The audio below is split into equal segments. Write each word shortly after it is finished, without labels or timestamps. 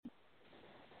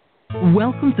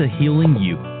Welcome to Healing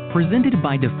You, presented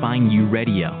by Define You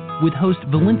Radio, with host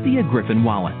Valencia Griffin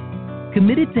Wallace.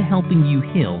 Committed to helping you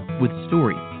heal with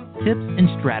stories, tips, and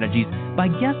strategies by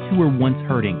guests who were once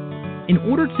hurting. In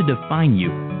order to define you,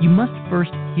 you must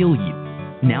first heal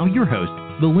you. Now your host,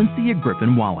 Valencia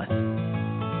Griffin Wallace.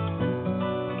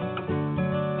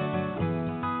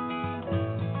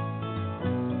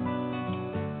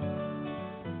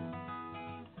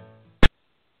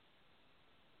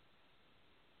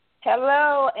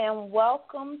 Hello and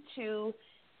welcome to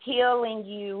Healing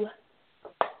You,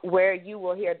 where you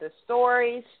will hear the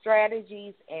stories,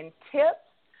 strategies, and tips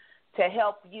to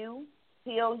help you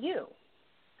heal you.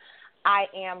 I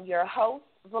am your host,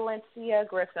 Valencia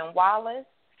Griffin Wallace,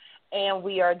 and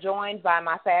we are joined by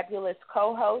my fabulous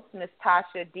co-host, Ms.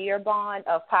 Tasha Dearborn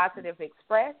of Positive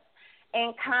Express,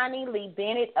 and Connie Lee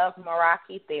Bennett of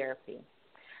Meraki Therapy.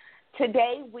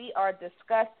 Today we are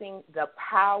discussing the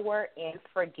power in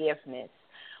forgiveness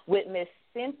with Ms.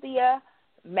 Cynthia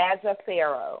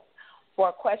Mazzaferro.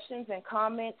 For questions and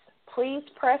comments, please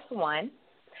press 1.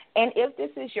 And if this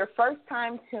is your first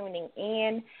time tuning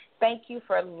in, thank you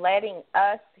for letting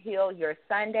us heal your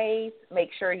Sundays. Make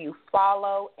sure you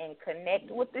follow and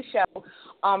connect with the show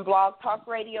on Blog Talk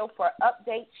Radio for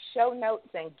updates, show notes,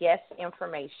 and guest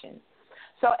information.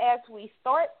 So as we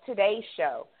start today's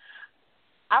show,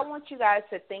 I want you guys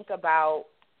to think about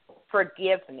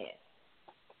forgiveness.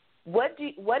 What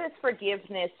is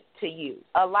forgiveness to you?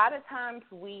 A lot of times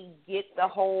we get the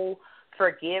whole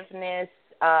forgiveness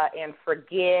and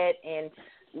forget, and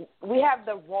we have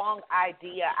the wrong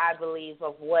idea, I believe,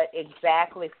 of what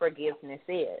exactly forgiveness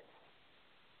is.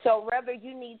 So whether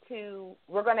you need to,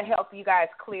 we're going to help you guys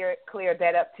clear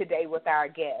that up today with our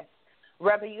guests.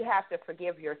 Whether you have to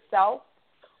forgive yourself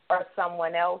or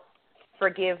someone else,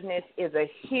 forgiveness is a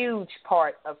huge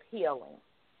part of healing.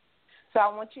 So I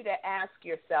want you to ask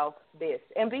yourself this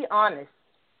and be honest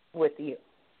with you.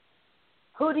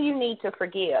 Who do you need to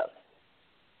forgive?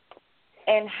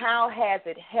 And how has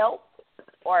it helped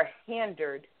or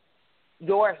hindered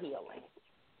your healing?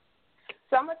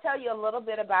 So I'm going to tell you a little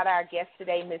bit about our guest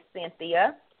today, Ms.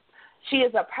 Cynthia. She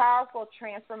is a powerful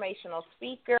transformational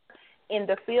speaker in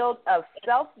the field of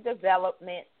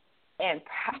self-development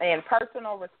and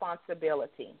personal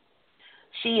responsibility.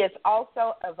 She is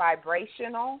also a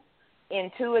vibrational,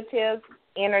 intuitive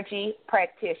energy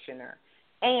practitioner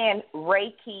and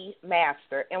Reiki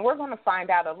master, and we're going to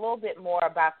find out a little bit more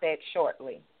about that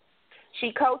shortly.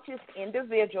 She coaches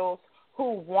individuals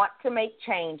who want to make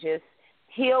changes,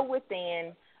 heal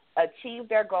within, achieve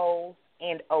their goals,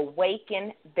 and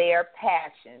awaken their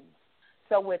passions.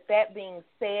 So with that being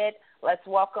said, let's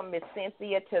welcome Ms.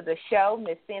 Cynthia to the show.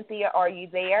 Ms. Cynthia, are you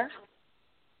there?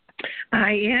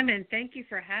 I am, and thank you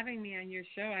for having me on your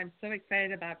show. I'm so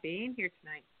excited about being here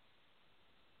tonight.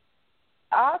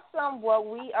 Awesome. Well,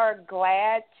 we are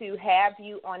glad to have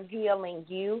you on Healing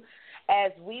You.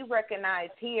 As we recognize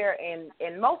here,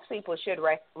 and most people should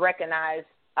recognize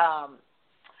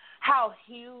how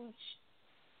huge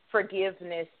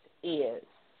forgiveness is.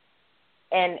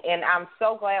 And I'm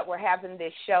so glad we're having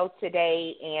this show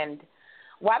today. And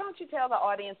why don't you tell the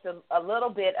audience a little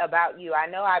bit about you? I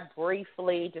know I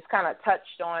briefly just kind of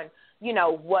touched on,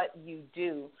 what you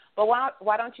do. But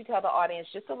why don't you tell the audience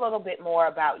just a little bit more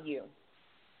about you?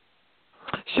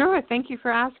 Sure. Thank you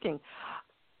for asking.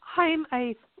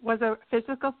 I was a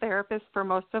physical therapist for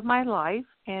most of my life,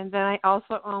 and then I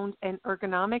also owned an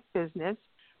ergonomic business,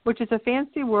 which is a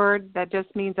fancy word that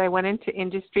just means I went into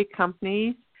industry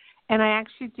companies, and I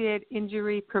actually did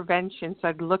injury prevention. So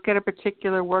I'd look at a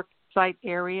particular work site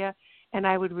area, and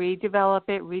I would redevelop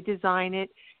it, redesign it,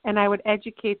 and I would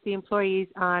educate the employees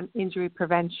on injury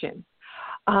prevention.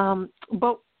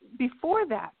 But before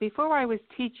that, before I was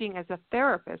teaching as a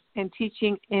therapist and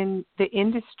teaching in the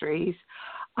industries,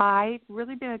 I've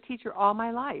really been a teacher all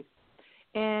my life.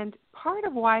 And part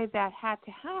of why that had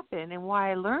to happen and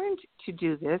why I learned to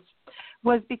do this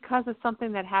was because of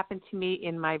something that happened to me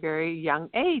in my very young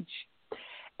age.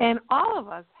 And all of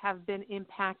us have been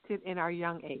impacted in our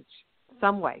young age,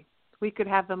 some way. We could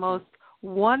have the most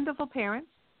wonderful parents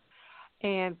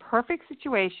and perfect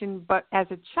situation, but as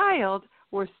a child,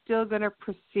 we're still going to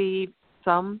perceive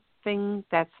something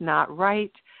that's not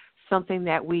right, something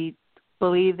that we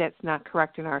believe that's not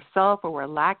correct in ourselves, or we're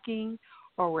lacking,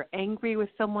 or we're angry with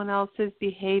someone else's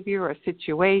behavior or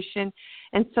situation.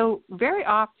 And so very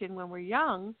often when we're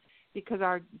young, because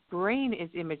our brain is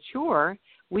immature,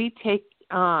 we take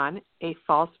on a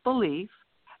false belief,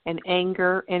 an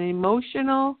anger, an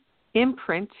emotional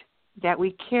imprint that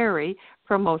we carry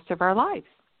for most of our lives.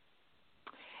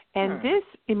 And this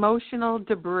emotional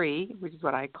debris, which is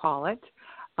what I call it,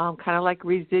 kind of like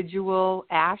residual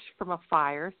ash from a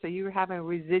fire. So you're having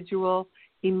residual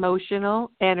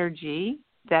emotional energy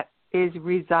that is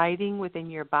residing within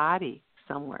your body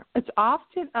somewhere. It's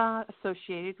often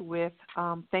associated with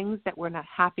things that we're not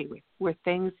happy with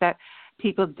things that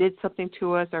people did something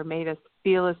to us or made us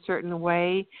feel a certain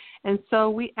way. And so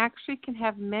we actually can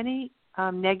have many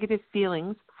negative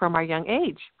feelings from our young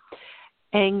age.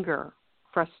 Anger,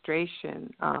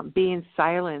 frustration, being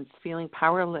silenced, feeling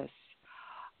powerless.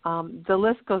 The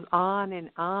list goes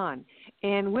on.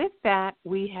 And with that,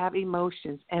 we have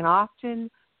emotions. And often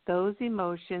those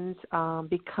emotions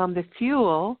become the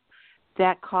fuel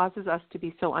that causes us to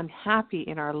be so unhappy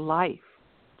in our life.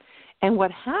 And what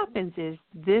happens is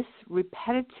this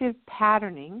repetitive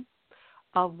patterning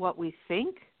of what we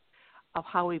think, of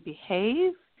how we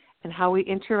behave, and how we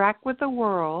interact with the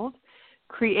world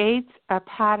creates a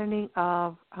patterning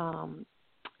of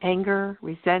anger,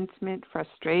 resentment,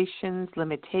 frustrations,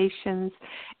 limitations.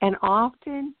 And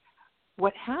often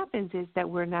what happens is that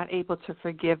we're not able to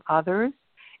forgive others,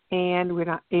 and we're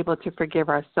not able to forgive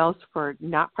ourselves for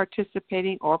not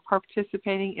participating or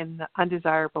participating in the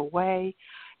undesirable way.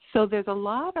 So there's a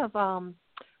lot of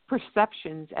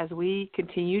perceptions as we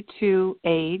continue to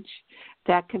age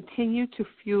that continue to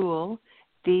fuel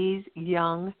these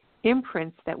young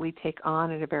imprints that we take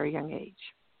on at a very young age.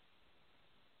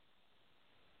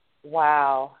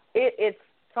 Wow. It's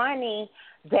funny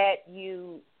that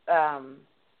you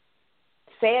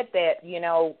said that,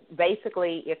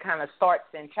 basically it kind of starts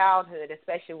in childhood,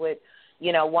 especially with,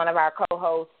 one of our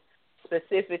co-hosts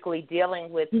specifically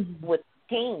dealing with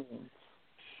teens.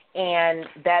 And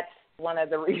that's one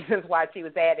of the reasons why she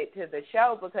was added to the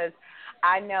show, because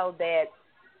I know that,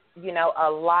 a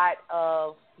lot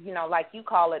of, like you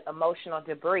call it, emotional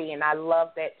debris, and I love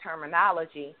that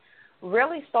terminology,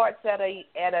 really starts at a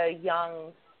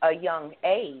young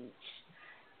age.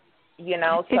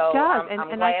 It so does, I'm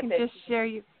and glad I can that just share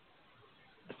you.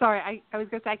 Sorry, I was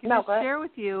going to say I can just share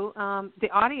with you, the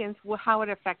audience, how it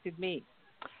affected me.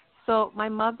 So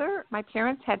my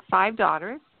parents had 5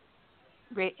 daughters,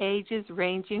 ages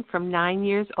ranging from 9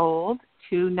 years old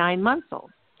to 9 months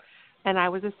old. And I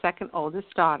was the second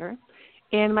oldest daughter.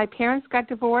 And my parents got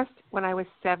divorced when I was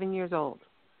 7 years old.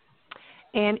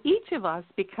 And each of us,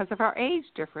 because of our age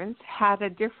difference, had a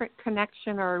different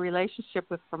connection or a relationship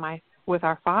with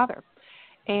our father.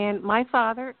 And my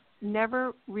father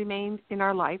never remained in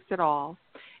our lives at all.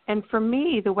 And for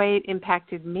me, the way it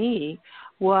impacted me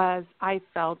was I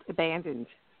felt abandoned.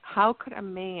 How could a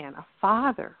man, a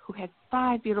father who had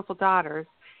 5 beautiful daughters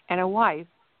and a wife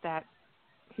that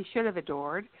he should have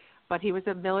adored, but he was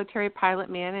a military pilot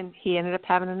man and he ended up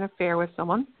having an affair with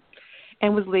someone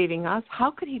and was leaving us,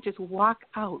 how could he just walk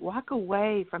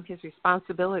away from his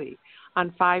responsibility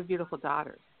on 5 beautiful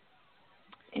daughters?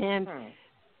 And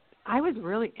I was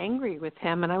really angry with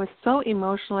him, and I was so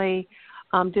emotionally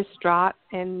distraught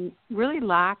and really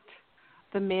lacked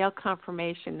the male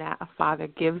confirmation that a father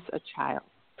gives a child.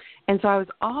 And so I was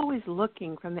always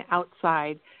looking from the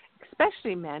outside,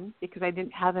 especially men, because I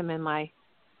didn't have them in my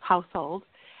household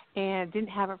and didn't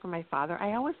have it from my father.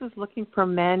 I always was looking for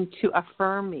men to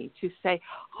affirm me, to say,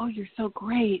 oh, you're so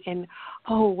great, and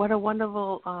oh, what a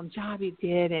wonderful job you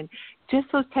did, and just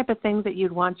those type of things that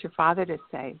you'd want your father to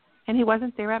say. And he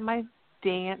wasn't there at my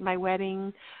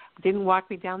wedding, didn't walk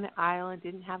me down the aisle, and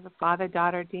didn't have the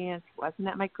father-daughter dance, wasn't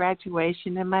at my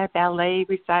graduation and my ballet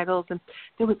recitals, and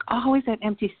there was always that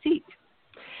empty seat.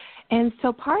 And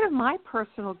so part of my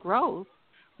personal growth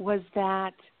was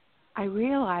that I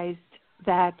realized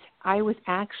that I was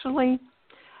actually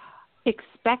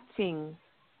expecting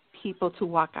people to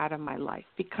walk out of my life,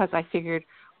 because I figured,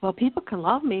 well, people can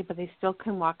love me, but they still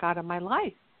can walk out of my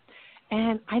life.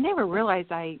 And I never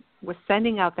realized I was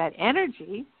sending out that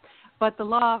energy, but the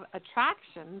law of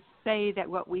attraction say that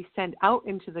what we send out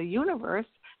into the universe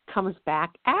comes back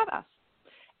at us.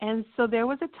 And so there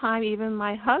was a time, even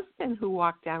my husband, who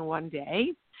walked down one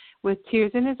day with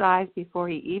tears in his eyes before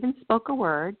he even spoke a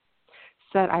word,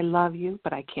 said, I love you,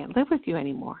 but I can't live with you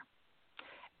anymore.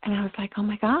 And I was like, oh,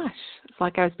 my gosh. It's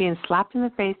like I was being slapped in the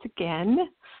face again,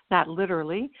 not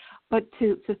literally, but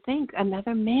to think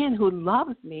another man who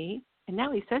loves me, and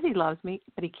now he says he loves me,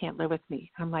 but he can't live with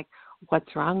me. I'm like,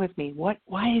 what's wrong with me?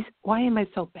 Why am I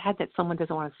so bad that someone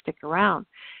doesn't want to stick around?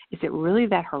 Is it really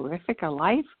that horrific a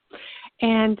life?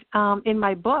 And in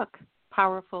my book,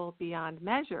 Powerful Beyond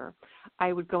Measure,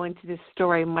 I would go into this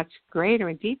story much greater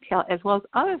in detail, as well as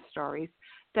other stories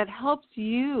that helps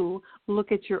you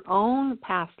look at your own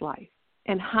past life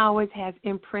and how it has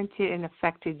imprinted and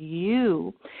affected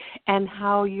you, and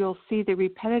how you'll see the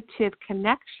repetitive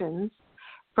connections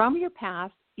from your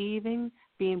past even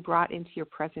being brought into your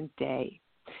present day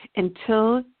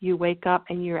until you wake up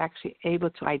and you're actually able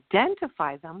to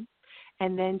identify them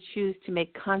and then choose to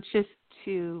make conscious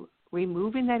to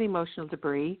removing that emotional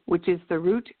debris, which is the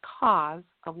root cause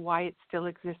of why it still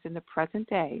exists in the present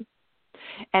day,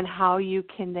 and how you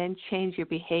can then change your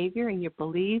behavior and your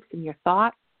beliefs and your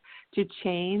thoughts to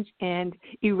change and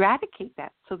eradicate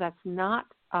that so that's not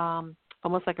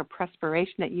almost like a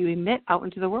perspiration that you emit out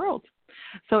into the world.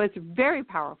 So it's very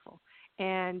powerful.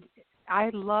 And I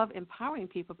love empowering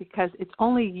people because it's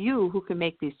only you who can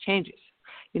make these changes.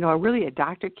 You know, really a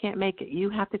doctor can't make it. You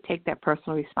have to take that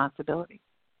personal responsibility.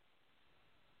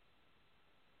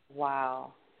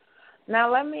 Wow.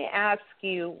 Now let me ask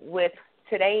you, with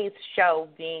today's show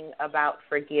being about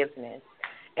forgiveness,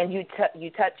 and you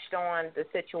touched on the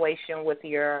situation with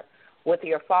your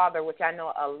father, which I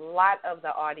know a lot of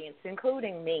the audience,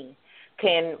 including me,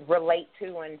 can relate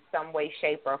to in some way,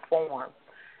 shape, or form.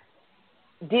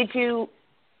 Did you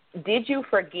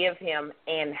forgive him,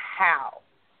 and how?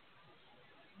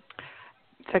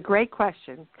 It's a great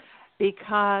question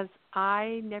because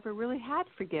I never really had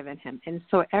forgiven him. And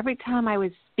so every time I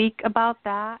would speak about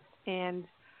that and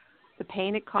the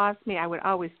pain it caused me, I would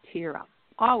always tear up,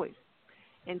 always.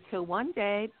 Until one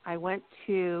day I went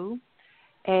to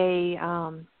a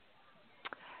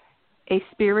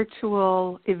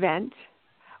spiritual event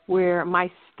where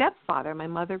my stepfather, my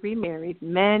mother remarried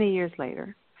many years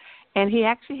later, and he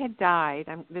actually had died.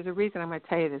 There's a reason I'm going to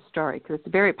tell you this story because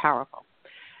it's very powerful.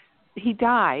 He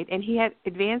died, and he had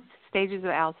advanced stages of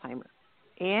Alzheimer's,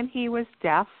 and he was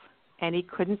deaf, and he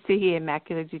couldn't see. He had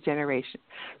macular degeneration.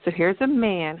 So here's a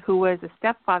man who was a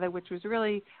stepfather, which was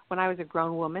really when I was a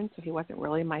grown woman, so he wasn't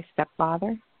really my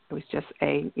stepfather. It was just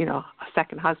a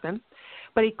second husband.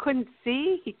 But he couldn't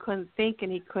see, he couldn't think,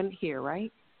 and he couldn't hear,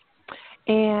 right?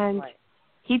 And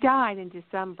he died in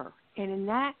December. And in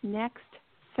that next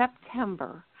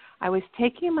September, I was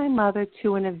taking my mother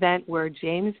to an event where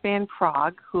James Van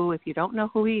Praagh, who, if you don't know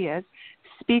who he is,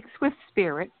 speaks with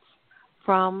spirits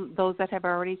from those that have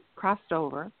already crossed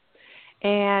over.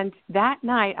 And that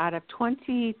night, out of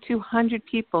 2,200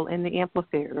 people in the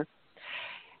amphitheater,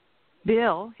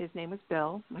 Bill, his name was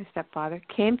Bill, my stepfather,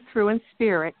 came through in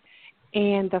spirit,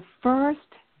 and the first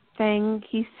thing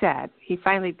he said, he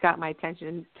finally got my attention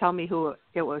and told me who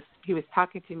it was. He was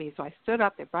talking to me, so I stood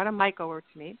up. They brought a mic over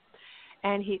to me,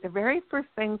 and the very first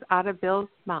things out of Bill's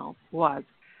mouth was,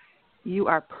 "You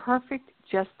are perfect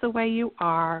just the way you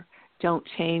are. Don't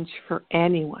change for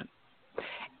anyone."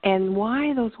 And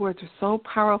why those words are so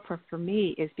powerful for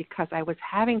me is because I was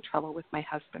having trouble with my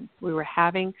husband. We were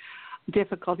having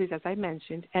difficulties, as I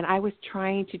mentioned, and I was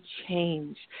trying to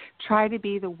change, try to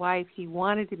be the wife he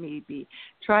wanted me to be,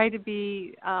 try to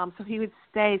be so he would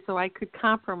stay so I could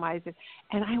compromise it.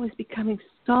 And I was becoming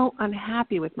so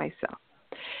unhappy with myself.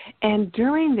 And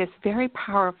during this very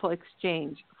powerful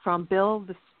exchange from Bill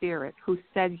the Spirit, who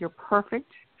said, "You're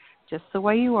perfect just the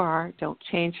way you are, don't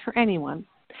change for anyone,"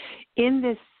 in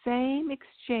this same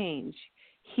exchange,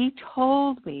 he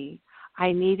told me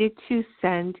I needed to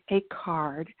send a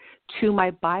card to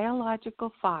my biological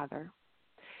father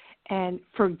and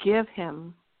forgive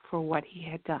him for what he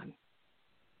had done.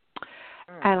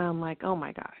 And I'm like, oh,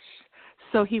 my gosh.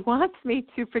 So he wants me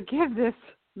to forgive this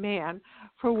man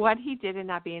for what he did and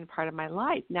not being part of my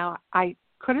life. Now, I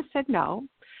could have said no,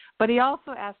 but he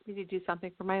also asked me to do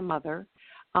something for my mother.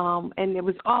 And it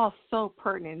was all so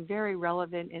pertinent and very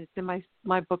relevant, and it's in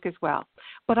my book as well.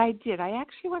 But I did. I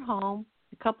actually went home.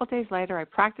 A couple of days later, I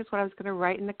practiced what I was going to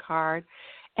write in the card,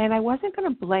 and I wasn't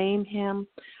going to blame him.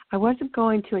 I wasn't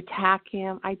going to attack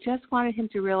him. I just wanted him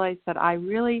to realize that I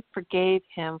really forgave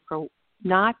him for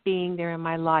not being there in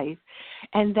my life,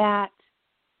 and that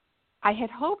I had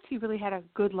hoped he really had a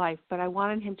good life, but I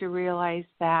wanted him to realize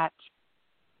that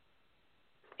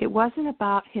it wasn't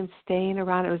about him staying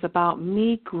around. It was about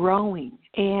me growing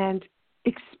and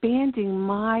expanding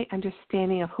my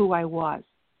understanding of who I was.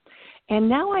 And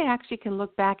now I actually can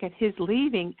look back at his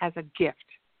leaving as a gift,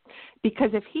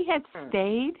 because if he had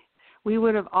stayed, we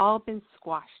would have all been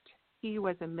squashed. He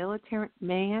was a military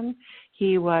man.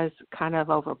 He was kind of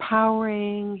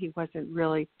overpowering. He wasn't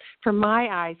really, from my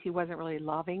eyes, he wasn't really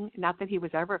loving. Not that he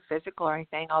was ever physical or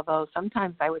anything, although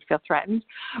sometimes I would feel threatened.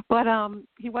 But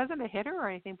he wasn't a hitter or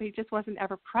anything, but he just wasn't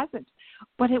ever present.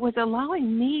 But it was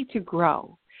allowing me to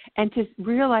grow and to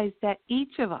realize that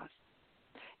each of us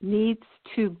needs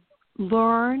to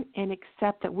learn and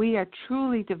accept that we are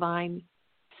truly divine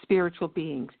spiritual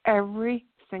beings, every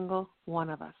single one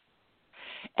of us.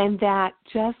 And that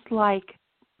just like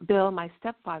Bill, my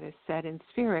stepfather, said in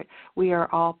spirit, we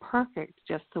are all perfect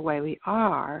just the way we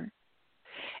are,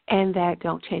 and that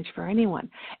don't change for anyone.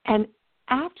 And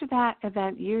after that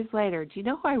event, years later, do you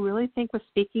know who I really think was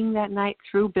speaking that night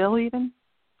through Bill even?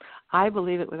 I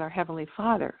believe it was our Heavenly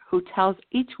Father, who tells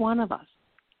each one of us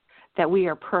that we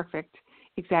are perfect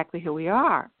exactly who we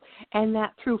are. And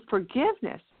that through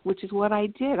forgiveness, which is what I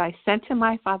did, I sent to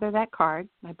my father that card,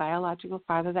 my biological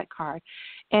father that card,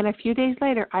 and a few days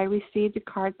later I received a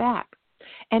card back.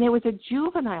 And it was a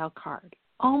juvenile card,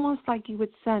 almost like you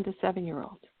would send a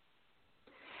 7-year-old.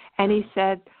 And he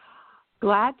said,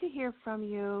 glad to hear from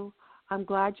you. I'm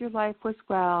glad your life was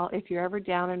well. If you're ever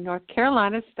down in North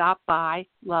Carolina, stop by.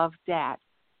 Love, Dad.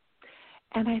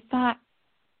 And I thought,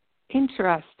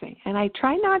 interesting. And I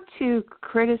try not to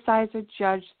criticize or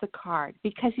judge the card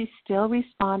because he still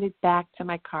responded back to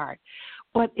my card.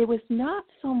 But it was not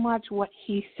so much what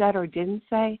he said or didn't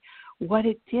say. What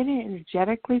it did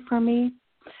energetically for me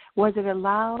was it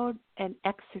allowed an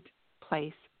exit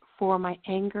place for my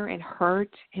anger and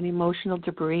hurt and emotional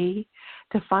debris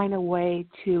to find a way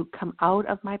to come out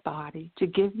of my body, to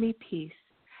give me peace,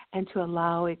 and to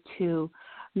allow it to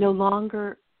no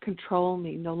longer control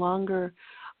me, no longer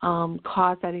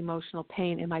cause that emotional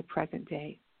pain in my present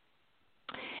day.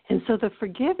 And so the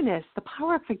forgiveness, the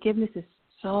power of forgiveness is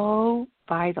so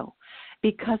vital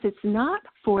because it's not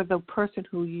for the person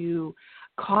who you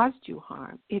caused you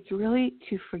harm. It's really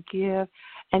to forgive,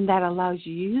 and that allows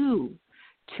you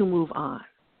to move on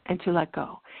and to let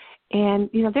go. And,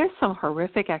 you know, there's some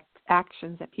horrific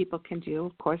actions that people can do.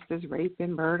 Of course, there's rape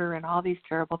and murder and all these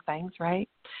terrible things, right?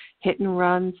 Hit and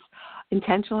runs,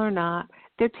 intentional or not,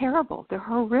 they're terrible. They're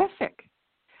horrific.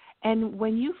 And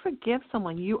when you forgive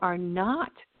someone, you are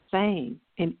not saying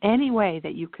in any way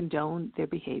that you condone their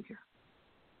behavior.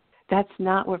 That's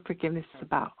not what forgiveness is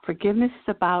about. Forgiveness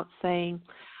is about saying,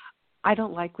 I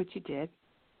don't like what you did.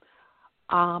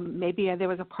 Maybe there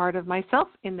was a part of myself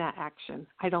in that action.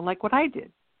 I don't like what I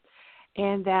did.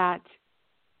 And that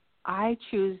I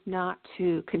choose not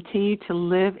to continue to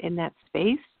live in that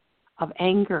space of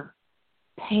anger,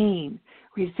 pain,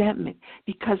 resentment.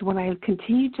 Because when I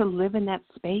continue to live in that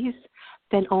space,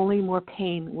 then only more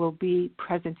pain will be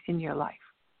present in your life.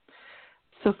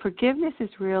 So forgiveness is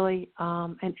really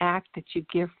an act that you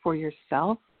give for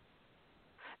yourself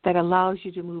that allows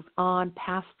you to move on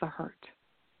past the hurt.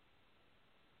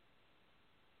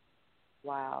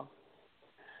 Wow.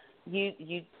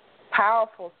 You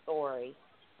powerful story,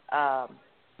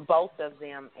 both of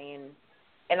them, and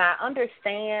I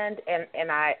understand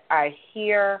and I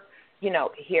hear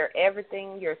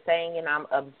everything you're saying, and I'm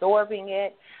absorbing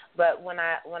it. But when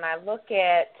I look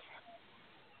at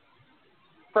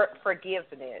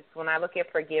forgiveness,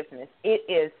 it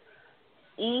is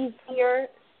easier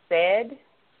said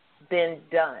than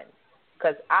done.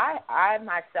 Because I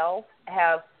myself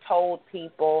have told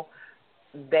people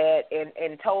that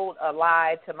and told a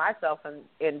lie to myself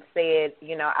and said,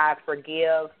 I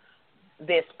forgive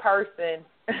this person,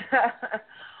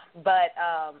 but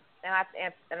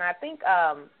and I think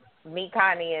me,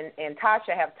 Connie, and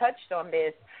Tasha have touched on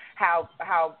this, how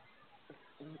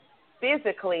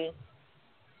physically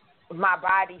my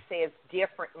body says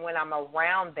different when I'm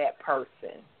around that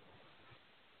person.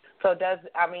 So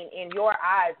in your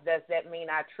eyes, does that mean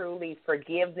I truly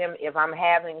forgive them if I'm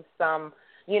having some,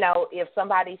 if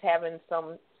somebody's having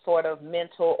some sort of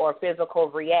mental or physical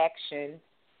reaction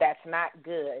that's not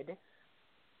good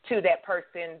to that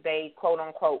person they, quote,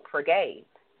 unquote, forgave?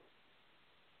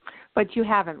 But you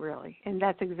haven't really, and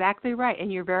that's exactly right.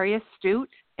 And you're very astute,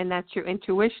 and that's your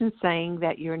intuition saying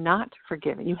that you're not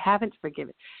forgiven. You haven't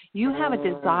forgiven. You have a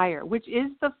desire, which is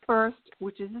the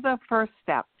first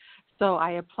step. So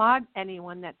I applaud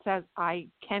anyone that says I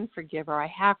can forgive or I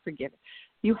have forgiven.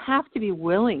 You have to be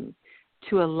willing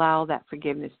to allow that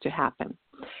forgiveness to happen.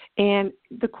 And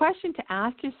the question to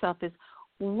ask yourself is,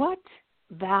 what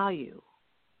value,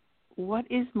 what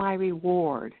is my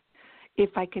reward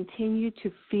if I continue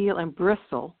to feel and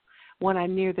bristle when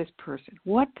I'm near this person?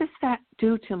 What does that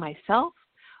do to myself?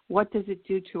 What does it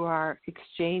do to our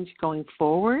exchange going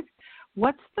forward?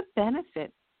 What's the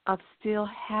benefit of still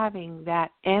having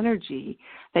that energy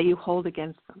that you hold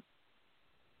against them?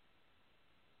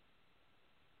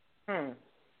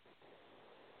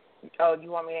 Oh, you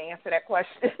want me to answer that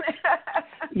question?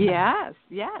 Yes,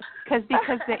 because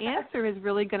the answer is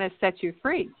really going to set you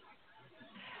free.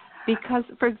 Because,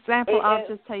 for example, I'll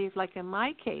just tell you, like in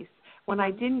my case, when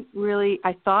I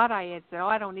thought I had said,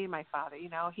 I don't need my father.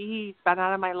 He's been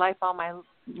out of my life all my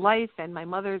life, and my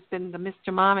mother's been the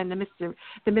Mr. Mom and the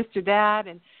Mr. Dad,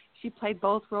 and she played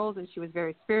both roles, and she was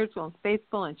very spiritual and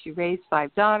faithful, and she raised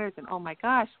 5 daughters, and oh my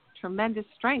gosh, tremendous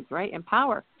strength, right, and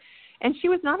power. And she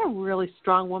was not a really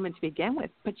strong woman to begin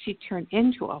with, but she turned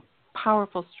into a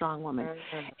powerful, strong woman,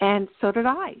 and so did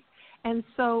I. And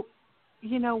so,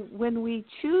 when we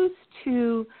choose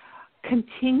to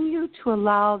continue to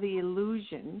allow the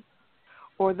illusion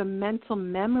or the mental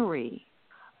memory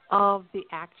of the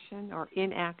action or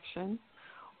inaction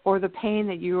or the pain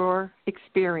that you're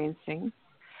experiencing,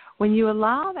 when you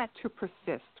allow that to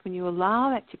persist, when you allow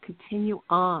that to continue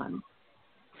on,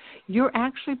 you're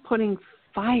actually putting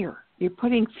fire, you're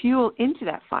putting fuel into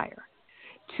that fire.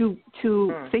 To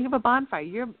think of a bonfire,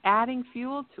 you're adding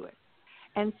fuel to it.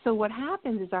 And so what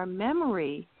happens is our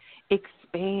memory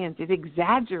expands, it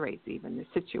exaggerates even the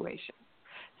situation.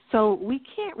 So we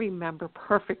can't remember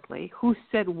perfectly who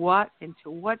said what and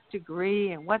to what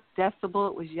degree and what decibel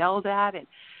it was yelled at and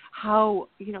how,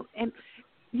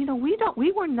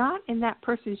 we were not in that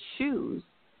person's shoes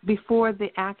before the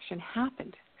action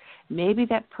happened. Maybe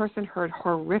that person heard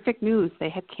horrific news, they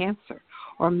had cancer,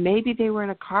 or maybe they were in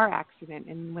a car accident,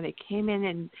 and when they came in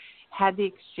and had the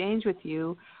exchange with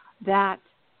you, that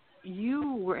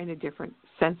you were in a different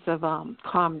sense of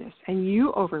calmness, and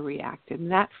you overreacted,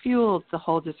 and that fueled the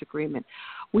whole disagreement.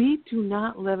 We do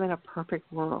not live in a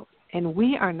perfect world, and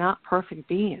we are not perfect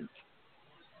beings.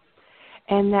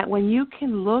 And that when you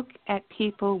can look at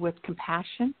people with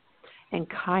compassion and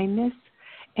kindness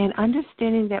and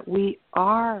understanding that we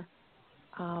are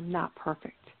not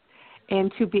perfect,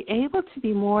 and to be able to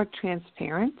be more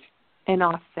transparent and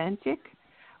authentic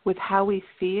with how we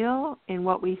feel and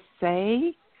what we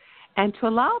say, and to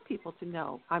allow people to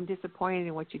know, I'm disappointed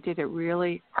in what you did, it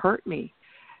really hurt me.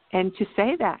 And to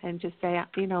say that and just say,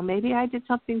 maybe I did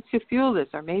something to fuel this,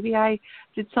 or maybe I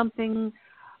did something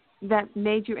that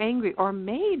made you angry, or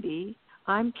maybe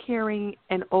I'm carrying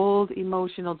an old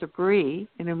emotional debris,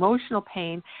 an emotional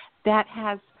pain that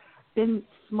has been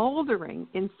smoldering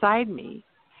inside me,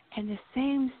 and the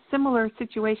same similar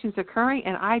situations occurring,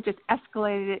 and I just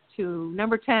escalated it to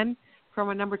number 10 from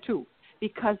a number 2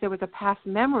 because there was a past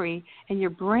memory, and your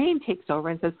brain takes over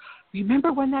and says,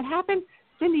 remember when that happened?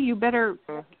 Cindy, you better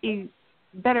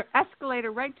escalate it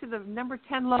right to the number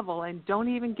 10 level and don't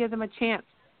even give them a chance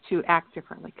to act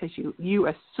differently because you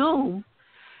assume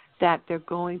that they're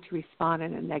going to respond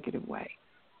in a negative way.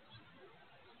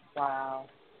 Wow.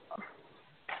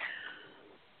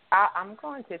 I'm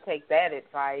going to take that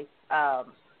advice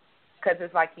because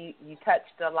it's like you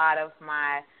touched a lot of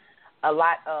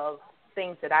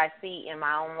things that I see in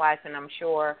my own life, and I'm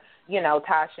sure,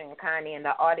 Tasha and Connie and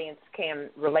the audience can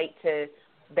relate to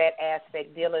that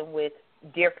aspect, dealing with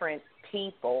different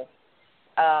people.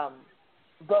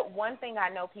 But one thing I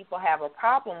know people have a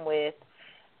problem with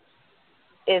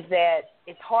is that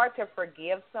it's hard to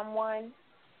forgive someone,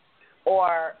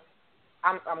 or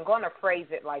I'm going to phrase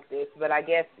it like this, but I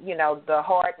guess, the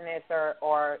hardness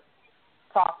or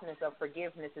softness of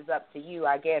forgiveness is up to you,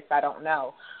 I guess. I don't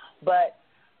know. But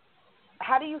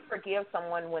how do you forgive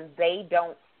someone when they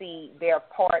don't see their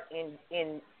part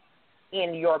in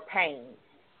your pain?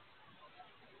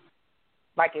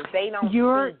 Like if they don't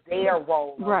see their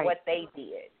role or what they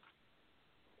did.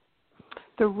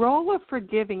 The role of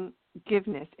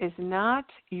forgiveness is not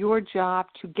your job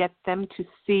to get them to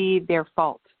see their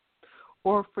fault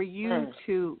or for you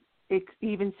to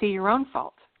even see your own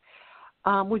fault.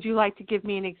 Would you like to give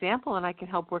me an example and I can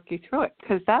help work you through it?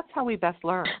 Because that's how we best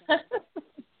learn.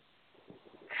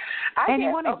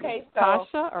 Anyone,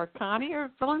 Tasha or Connie or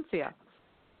Valencia.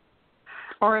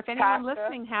 Or if anyone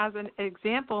listening has an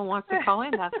example and wants to call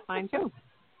in, that's fine too.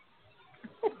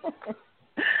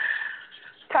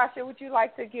 Tasha, would you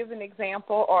like to give an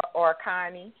example, or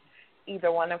Connie?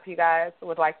 Either one of you guys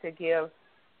would like to give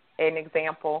an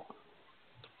example.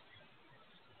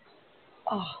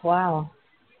 Oh, wow.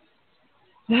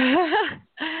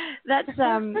 That's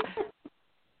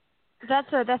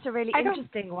a really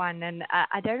interesting one, and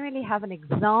I don't really have an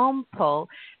example,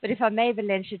 but if I may,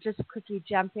 Valencia, just quickly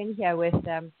jump in here with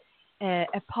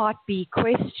a Part B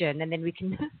question, and then we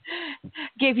can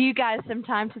give you guys some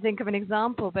time to think of an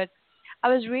example. But I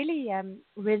was really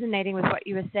resonating with what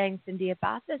you were saying, Cindy,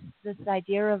 about this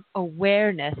idea of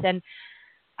awareness, and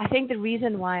I think the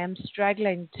reason why I'm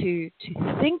struggling to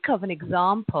think of an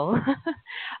example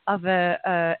of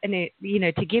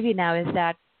to give you now is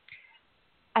that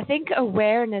I think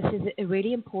awareness is a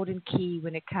really important key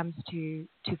when it comes to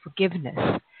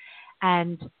forgiveness.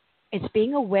 And it's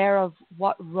being aware of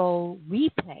what role we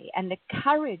play and the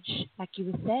courage, like you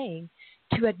were saying,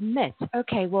 to admit,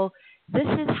 okay, well, this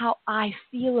is how I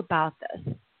feel about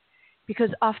this. Because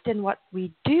often what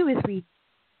we do is we,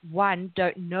 one,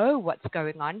 don't know what's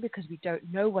going on because we don't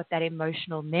know what that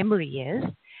emotional memory is,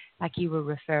 like you were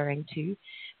referring to.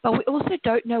 But we also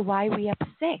don't know why we're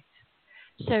upset.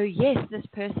 So, yes, this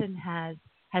person has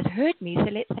hurt me.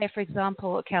 So let's say, for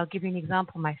example, okay, I'll give you an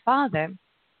example. My father,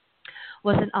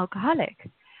 was an alcoholic.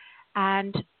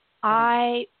 And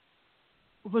I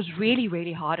was really,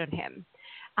 really hard on him.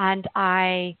 And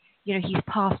he's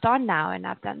passed on now, and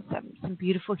I've done some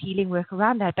beautiful healing work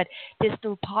around that. But there's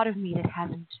still part of me that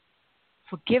hasn't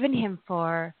forgiven him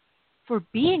for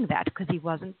being that, because he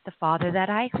wasn't the father that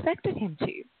I expected him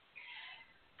to.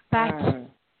 But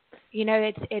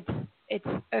it's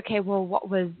okay. Well, what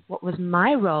was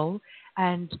my role?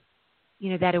 And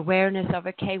that awareness of,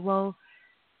 okay, well,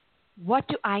 what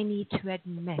do I need to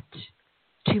admit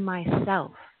to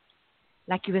myself?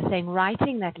 Like you were saying,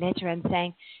 writing that letter and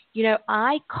saying,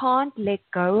 I can't let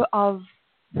go of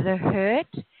the hurt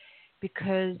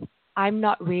because I'm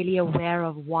not really aware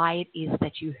of why it is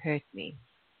that you hurt me.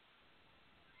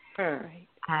 Right.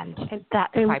 And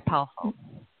that's quite powerful.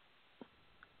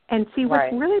 And see,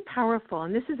 what's really powerful,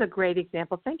 and this is a great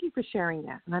example. Thank you for sharing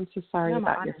that. And I'm so sorry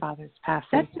about your father's passing.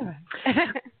 That's all right.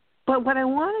 But what I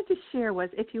wanted to share was,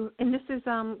 and this is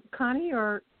Connie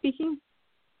or speaking?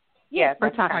 Yes,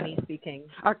 or Connie speaking.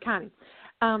 Or Connie.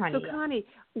 Connie,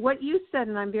 what you said,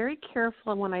 and I'm very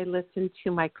careful when I listen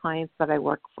to my clients that I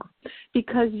work for,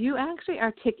 because you actually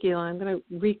articulate, I'm going to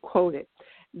re-quote it,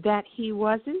 that he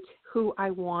wasn't who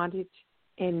I wanted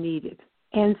and needed.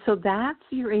 And so that's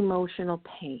your emotional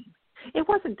pain. It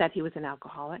wasn't that he was an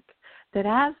alcoholic, that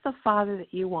as the father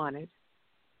that you wanted,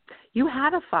 you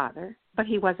had a father, but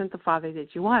he wasn't the father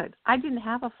that you wanted. I didn't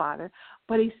have a father,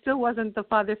 but he still wasn't the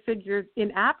father figure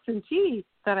in absentee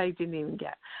that I didn't even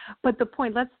get. But the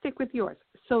point, let's stick with yours,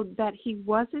 so that he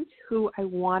wasn't who I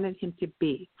wanted him to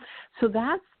be. So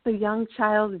that's the young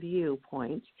child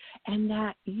viewpoint, and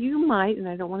that you might, and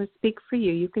I don't want to speak for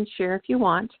you, you can share if you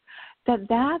want,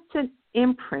 that's an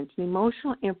imprint, an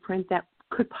emotional imprint that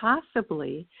could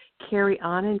possibly carry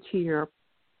on into your,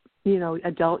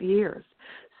 adult years.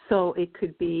 So it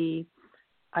could be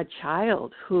a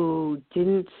child who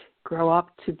didn't grow up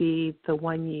to be the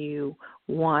one you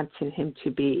wanted him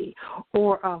to be,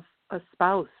 or a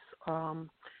spouse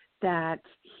that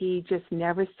he just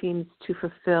never seems to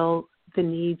fulfill the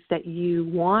needs that you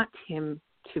want him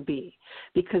to be,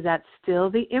 because that's still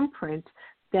the imprint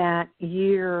that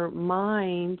your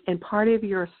mind and part of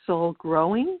your soul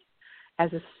growing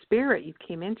as a spirit. You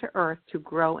came into earth to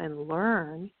grow and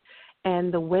learn,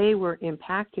 and the way we're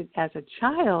impacted as a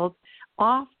child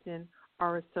often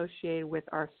are associated with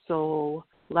our soul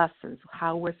lessons,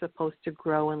 how we're supposed to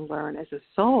grow and learn as a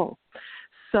soul.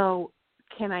 So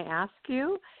can I ask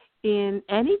you, in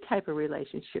any type of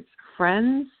relationships,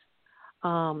 friends,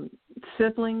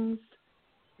 siblings,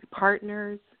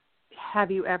 partners,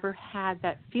 have you ever had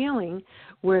that feeling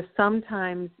where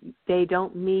sometimes they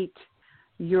don't meet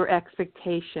your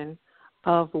expectation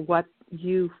of what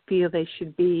you feel they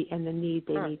should be and the need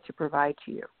they need to provide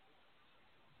to you?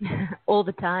 All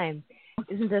the time.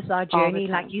 Isn't this our journey,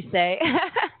 like you say?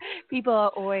 People are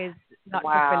always not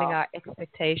fulfilling our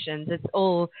expectations. It's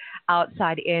all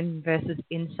outside in versus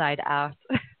inside out.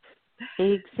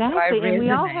 Exactly. And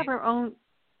we all have our own.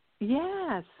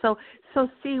 Yes. So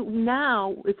see,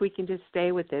 now if we can just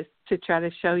stay with this to try to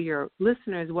show your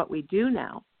listeners what we do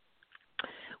now.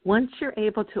 Once you're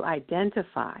able to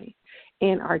identify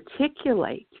and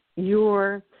articulate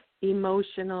your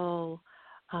emotional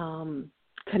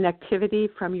connectivity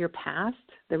from your past,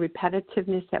 the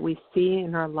repetitiveness that we see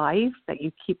in our life that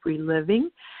you keep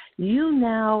reliving, you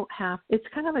now have, it's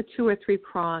kind of a 2 or 3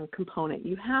 prong component.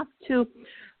 You have to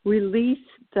release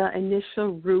the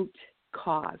initial root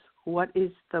cause. What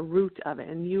is the root of it?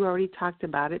 And you already talked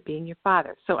about it being your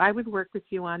father. So I would work with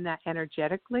you on that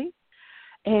energetically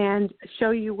and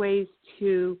show you ways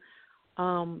to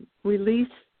release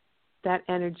that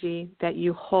energy that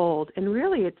you hold. And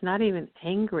really, it's not even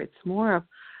anger. It's more of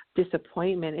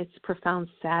disappointment. It's profound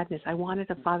sadness. I wanted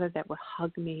a father that would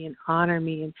hug me and honor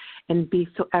me and be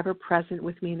so ever present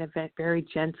with me in a very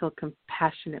gentle,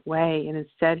 compassionate way. And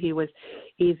instead, he was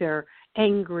either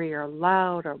angry or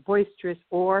loud or boisterous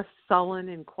or sullen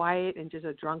and quiet and just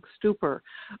a drunk stupor.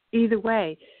 Either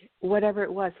way, whatever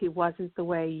it was, he wasn't the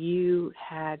way you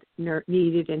had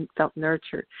needed and felt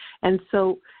nurtured. And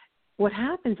so what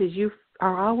happens is you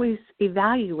are always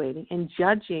evaluating and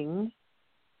judging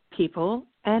people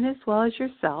and as well as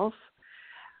yourself.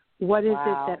 What is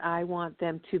it that I want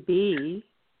them to be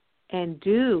and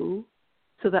do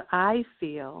so that I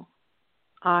feel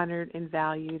honored and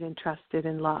valued and trusted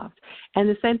and loved? And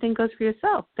the same thing goes for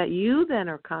yourself, that you then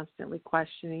are constantly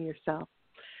questioning yourself.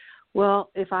 Well,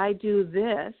 if I do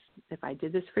this, if I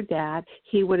did this for Dad,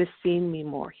 he would have seen me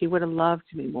more. He would have loved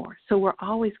me more. So we're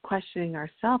always questioning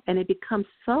ourselves, and it becomes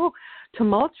so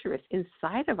tumultuous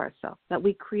inside of ourselves that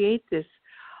we create this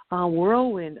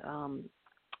whirlwind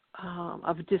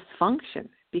of dysfunction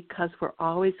because we're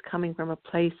always coming from a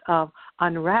place of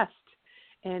unrest.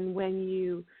 And when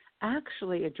you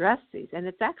actually address these, and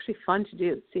it's actually fun to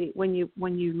do. See, when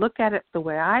you look at it the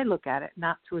way I look at it,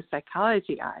 not through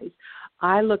psychology eyes,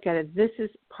 I look at it, this is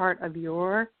part of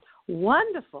your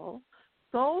wonderful,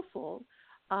 soulful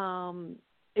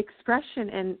expression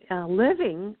and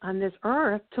living on this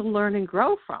earth to learn and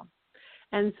grow from.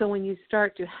 And so when you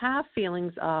start to have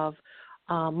feelings of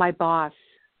my boss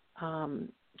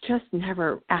just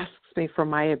never asks me for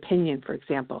my opinion, for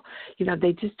example.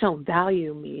 They just don't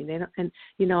value me. And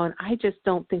I just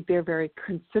don't think they're very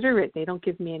considerate. They don't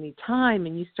give me any time.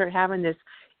 And you start having this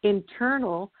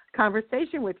internal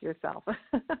conversation with yourself.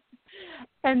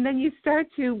 And then you start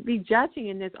to be judging,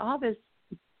 and there's all this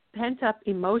pent-up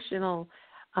emotional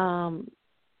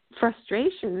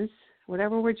frustrations,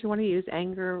 whatever words you want to use,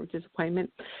 anger,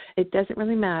 disappointment, it doesn't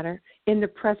really matter. In the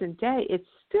present day, it's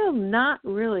still not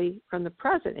really from the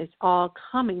present. It's all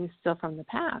coming still from the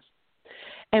past.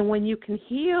 And when you can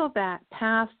heal that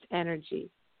past energy,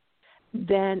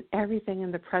 then everything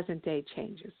in the present day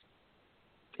changes.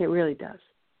 It really does.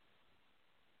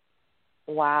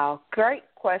 Wow. Great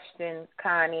question,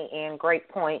 Connie, and great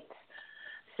points,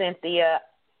 Cynthia.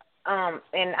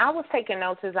 And I was taking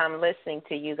notes as I'm listening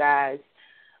to you guys.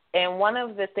 And one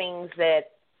of the things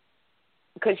that,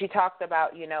 because you talked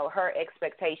about, her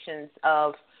expectations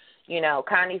of,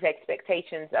 Connie's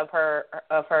expectations of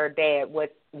her dad,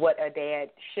 what a dad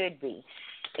should be.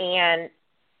 And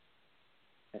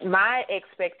my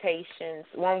expectations,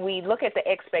 when we look at the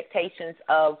expectations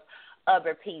of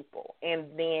other people, and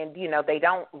then, they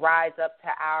don't rise up to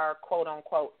our quote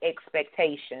unquote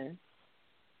expectations,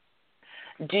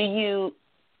 do you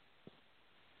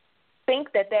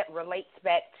think that relates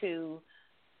back to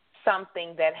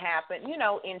something that happened,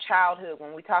 in childhood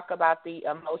when we talk about the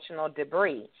emotional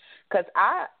debris? Because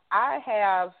I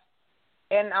have,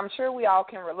 and I'm sure we all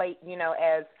can relate,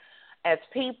 as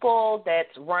people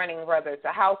that's running, whether it's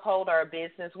a household or a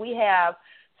business, we have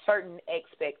certain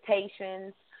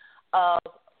expectations of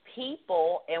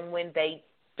people, and when they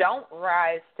don't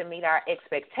rise to meet our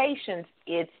expectations,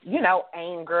 it's,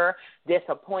 anger,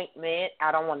 disappointment,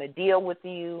 I don't want to deal with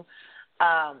you.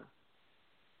 I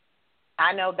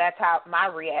know that's how my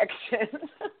reaction.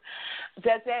 Do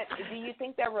you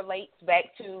think that relates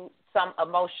back to some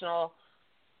emotional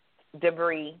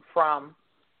debris from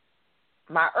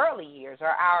my early years or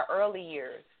our early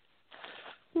years?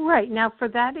 Right. Now, for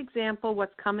that example,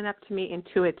 what's coming up to me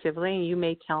intuitively, and you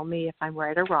may tell me if I'm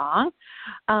right or wrong,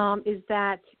 is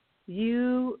that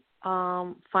you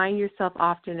find yourself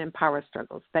often in power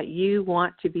struggles, that you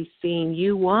want to be seen.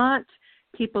 You want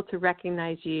people to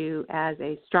recognize you as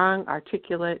a strong,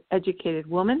 articulate, educated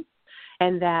woman,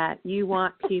 and that you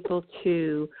want people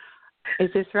to, is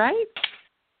this right?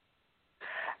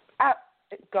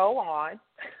 Go on.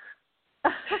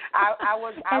 But,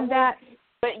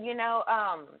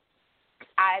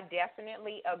 I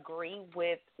definitely agree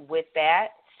with that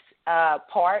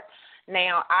part.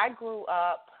 Now, I grew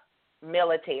up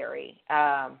military.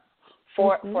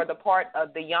 For the part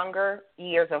of the younger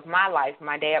years of my life,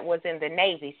 my dad was in the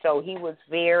Navy, so he was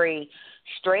very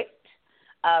strict,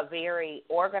 very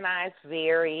organized,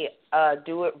 very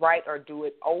do it right or do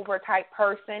it over type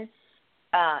person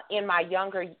in my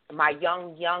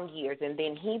young years. And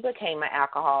then he became an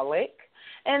alcoholic,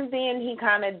 and then he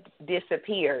kind of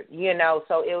disappeared,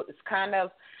 so it was kind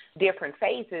of different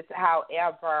phases.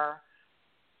 However,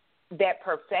 that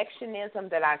perfectionism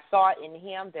that I saw in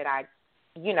him that I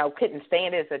couldn't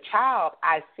stand as a child,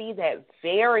 I see that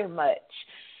very much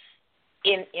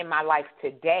in my life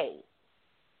today.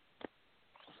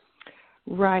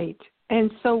 Right.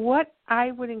 And so what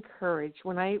I would encourage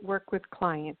when I work with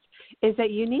clients is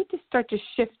that you need to start to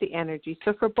shift the energy.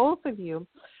 So for both of you,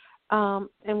 and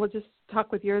we'll just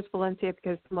talk with yours, Valencia,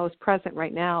 because it's the most present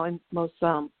right now and most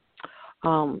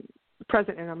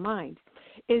present in our mind,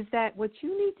 is that what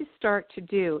you need to start to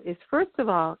do is, first of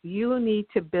all, you need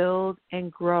to build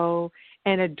and grow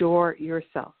and adore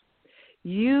yourself.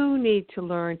 You need to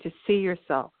learn to see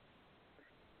yourself,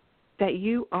 that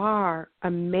you are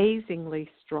amazingly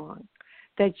strong,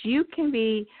 that you can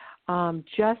be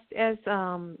just as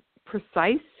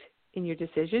precise in your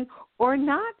decision or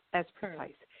not as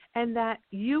precise, and that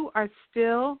you are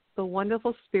still the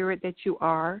wonderful spirit that you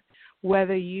are,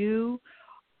 whether you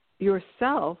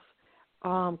yourself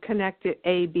connected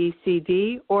A, B, C,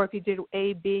 D, or if you did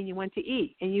A, B, and you went to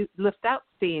E, and you left out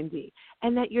C and D,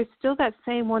 and that you're still that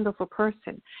same wonderful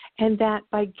person, and that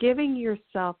by giving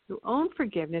yourself your own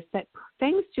forgiveness, that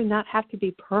things do not have to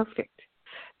be perfect,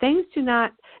 Things do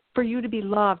not, for you to be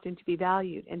loved and to be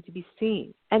valued and to be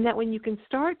seen. And that when you can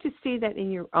start to see that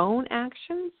in your own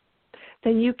actions,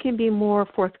 then you can be more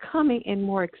forthcoming and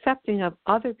more accepting of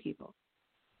other people.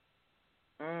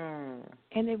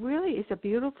 And it really is a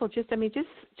beautiful, just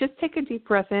take a deep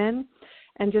breath in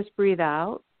and just breathe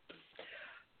out.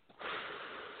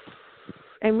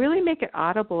 And really make it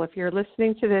audible. If you're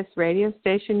listening to this radio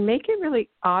station, make it really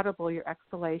audible, your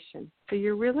exhalation. So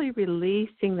you're really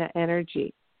releasing that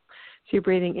energy. So you're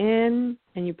breathing in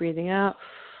and you're breathing out.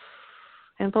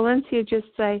 And Valencia, just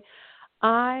say,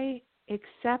 I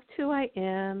accept who I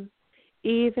am,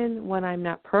 even when I'm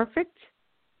not perfect.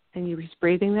 And you're just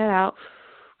breathing that out.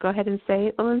 Go ahead and say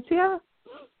it, Valencia.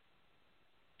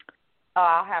 Oh,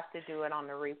 I'll have to do it on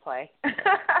the replay.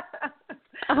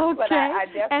 Okay. But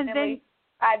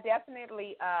I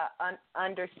definitely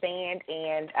understand,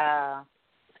 and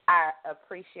I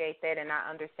appreciate that, and I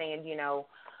understand,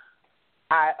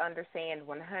 I understand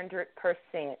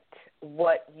 100%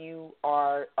 what you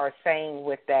are saying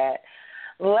with that.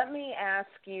 Let me ask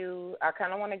you, I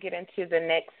kind of want to get into the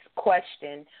next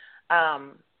question.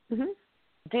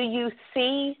 Do you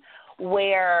see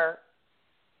where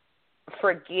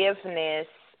forgiveness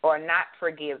or not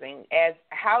forgiving, as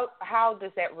how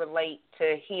does that relate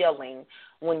to healing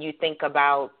when you think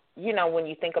about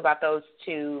those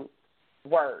two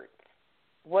words?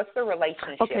 What's the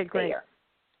relationship there?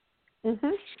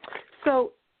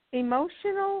 So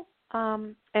emotional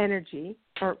energy,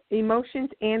 or emotions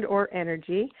and or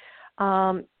energy,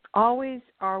 always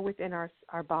are within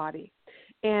our body.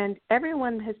 And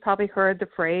everyone has probably heard the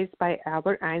phrase by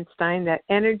Albert Einstein that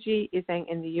energy is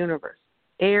in the universe.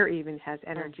 Air even has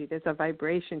energy. There's a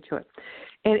vibration to it.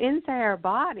 And inside our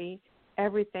body,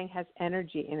 everything has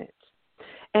energy in it.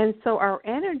 And so our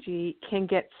energy can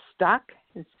get stuck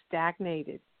and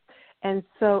stagnated. And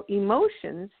so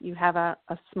emotions, you have a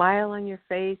smile on your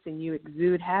face and you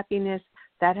exude happiness,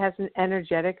 that has an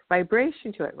energetic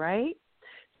vibration to it, right?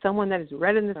 Someone that is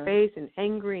red in the face and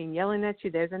angry and yelling at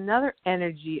you, there's another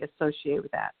energy associated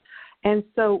with that. And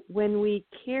so when we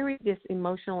carry this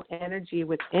emotional energy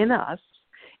within us,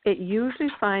 it usually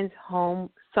finds home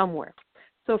somewhere.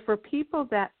 So for people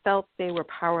that felt they were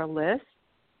powerless,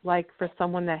 like for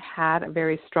someone that had a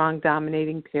very strong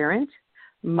dominating parent,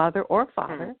 mother or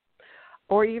father,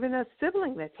 or even a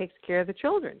sibling that takes care of the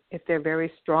children, if they're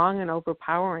very strong and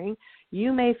overpowering,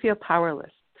 you may feel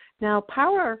powerless. Now,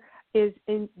 power is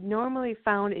normally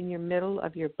found in your middle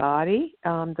of your body,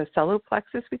 the solar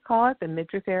plexus, we call it, the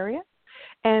midriff area.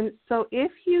 And so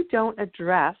if you don't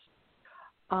address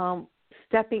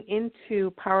stepping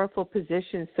into powerful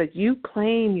positions so you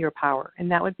claim your power,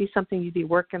 and that would be something you'd be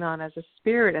working on as a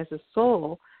spirit, as a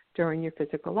soul during your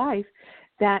physical life,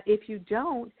 that if you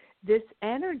don't, this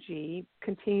energy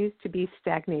continues to be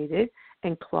stagnated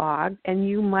and clogged, and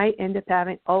you might end up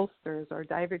having ulcers or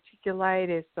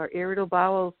diverticulitis or irritable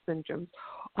bowel syndrome.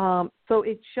 So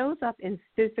it shows up in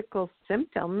physical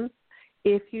symptoms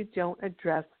if you don't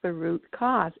address the root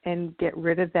cause and get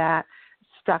rid of that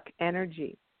stuck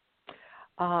energy.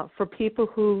 For people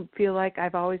who feel like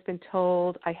I've always been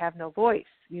told I have no voice,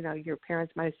 your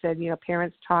parents might have said,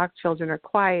 parents talk, children are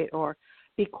quiet, or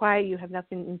be quiet, you have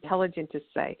nothing intelligent to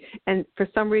say. And for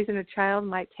some reason, a child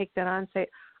might take that on and say,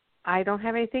 I don't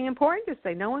have anything important to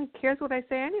say. No one cares what I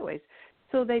say anyways.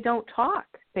 So they don't talk.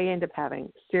 They end up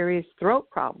having serious throat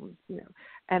problems.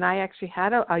 And I actually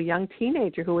had a young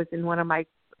teenager who was in one of my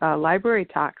library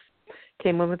talks,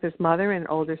 came in with his mother and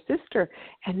older sister,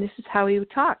 and this is how he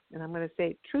would talk. And I'm going to say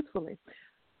it truthfully.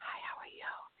 Hi, how are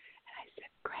you? And I said,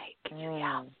 great. Can you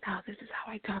yell? No, this is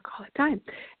how I talk all the time.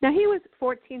 Now, he was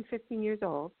 14, 15 years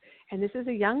old, and this is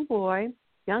a young boy,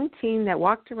 young teen that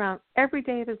walked around every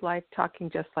day of his life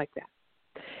talking just like that.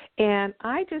 And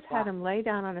I just had him lay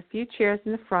down on a few chairs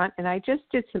in the front, and I just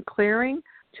did some clearing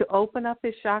to open up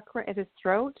his chakra at his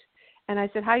throat. And I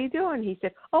said, how you doing? He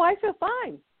said, oh, I feel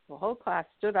fine. The whole class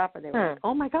stood up, and they were like,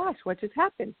 oh, my gosh, what just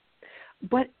happened?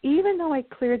 But even though I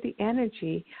cleared the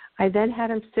energy, I then had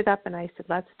him sit up, and I said,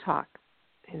 let's talk.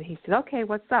 And he said, okay,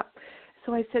 what's up?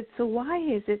 So I said, so why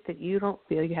is it that you don't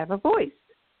feel you have a voice?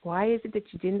 Why is it that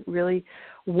you didn't really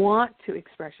want to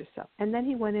express yourself? And then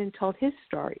he went in and told his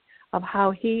story of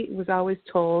how he was always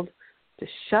told to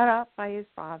shut up by his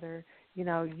father.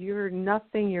 You're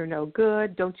nothing, you're no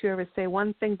good. Don't you ever say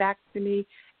one thing back to me.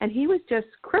 And he was just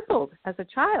crippled as a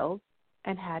child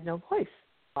and had no voice.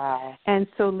 Wow. And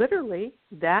so literally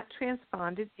that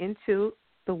transponded into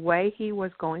the way he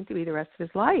was going to be the rest of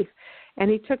his life.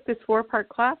 And he took this 4-part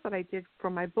class that I did for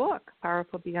my book,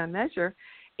 Powerful Beyond Measure,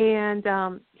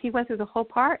 and he went through the whole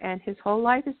part, and his whole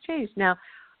life has changed. Now,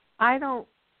 I don't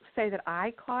say that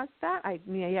I caused that.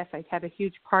 Yes, I had a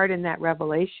huge part in that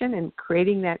revelation and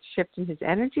creating that shift in his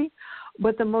energy.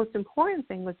 But the most important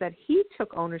thing was that he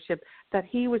took ownership, that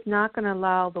he was not going to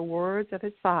allow the words of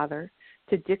his father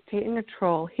to dictate and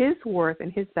control his worth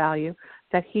and his value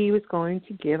that he was going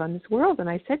to give on this world. And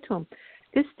I said to him,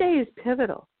 this day is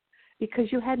pivotal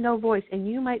because you had no voice, and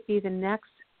you might be the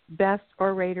next best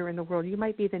orator in the world. You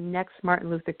might be the next Martin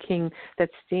Luther King that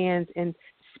stands and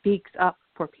speaks up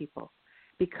for people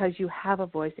because you have a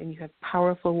voice and you have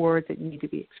powerful words that need to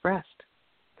be expressed.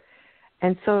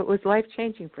 And so it was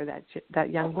life-changing for that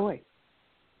young boy.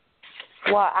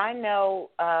 Well, I know,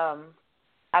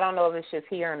 I don't know if it's just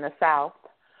here in the South,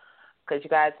 because you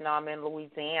guys know I'm in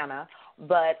Louisiana,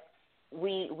 but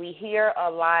we hear a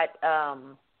lot,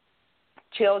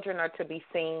 children are to be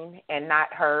seen and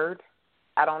not heard.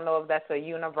 I don't know if that's a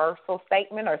universal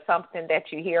statement or something that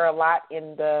you hear a lot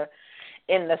in the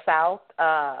South.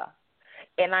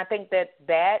 And I think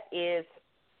that is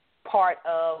part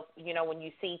of, when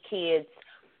you see kids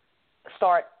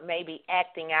start maybe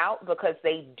acting out because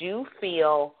they do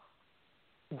feel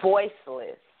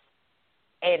voiceless.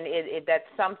 And that's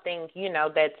something,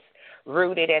 that's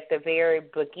rooted at the very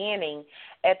beginning.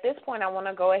 At this point, I want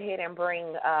to go ahead and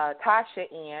bring Tasha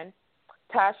in.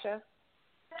 Tasha.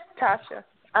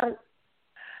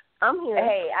 I'm here.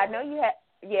 Hey, I know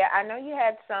you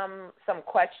had some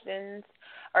questions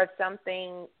or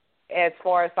something as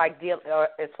far as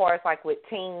like with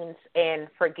teens and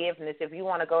forgiveness. If you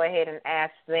want to go ahead and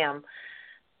ask them.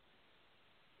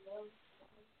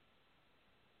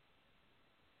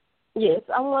 Yes,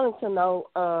 I wanted to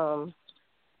know,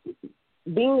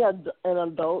 being an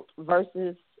adult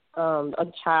versus a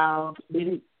child,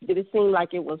 did it seem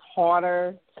like it was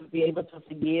harder to be able to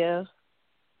forgive?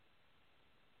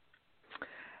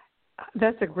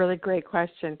 That's a really great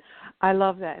question. I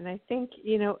love that. And I think,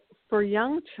 for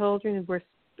young children,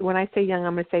 when I say young,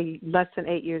 I'm going to say less than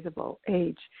 8 years of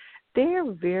age, they're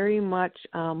very much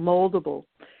moldable.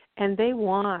 And they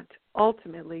want,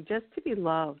 ultimately, just to be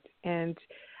loved, and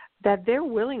that they're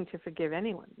willing to forgive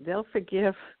anyone. They'll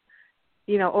forgive,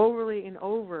 overly and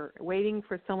over, waiting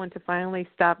for someone to finally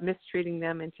stop mistreating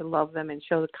them and to love them and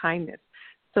show the kindness.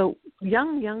 So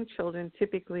young children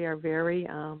typically are very,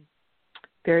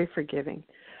 very forgiving.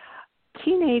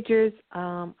 Teenagers,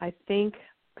 I think,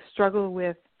 struggle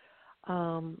with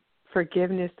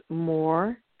forgiveness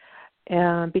more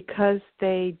because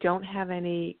they don't have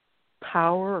any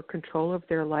power or control of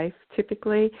their life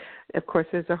typically. Of course,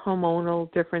 there's the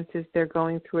hormonal differences they're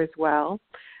going through as well.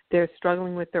 They're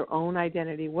struggling with their own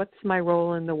identity. What's my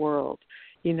role in the world?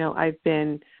 I've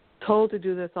been told to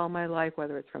do this all my life,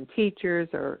 whether it's from teachers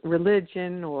or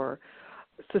religion or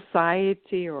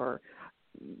society or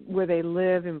where they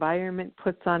live, environment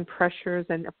puts on pressures,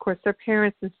 and of course their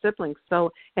parents and siblings.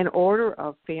 So an order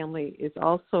of family is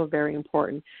also very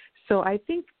important. So I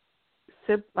think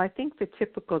the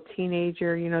typical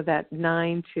teenager, that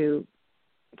 9 to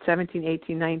 17,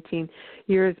 18, 19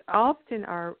 years often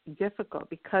are difficult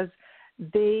because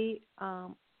they,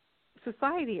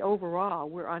 society overall,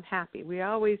 we're unhappy. We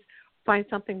always find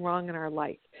something wrong in our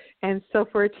life. And so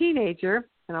for a teenager,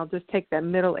 and I'll just take that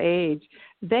middle age,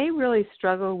 they really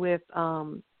struggle with,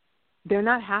 they're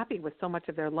not happy with so much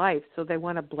of their life, so they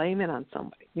want to blame it on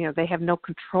somebody. They have no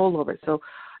control over it. So,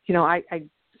 I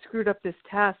screwed up this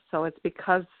test, so it's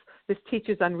because this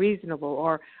teacher's unreasonable,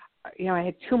 or, I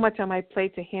had too much on my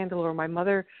plate to handle, or my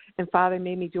mother and father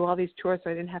made me do all these chores so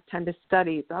I didn't have time to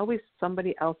study. It's always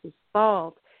somebody else's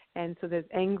fault, and so there's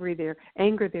anger there,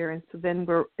 and so then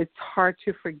it's hard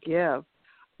to forgive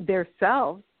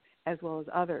themselves as well as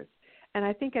others. And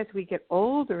I think as we get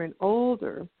older and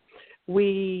older,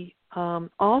 we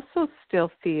also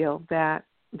still feel that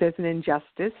there's an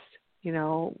injustice.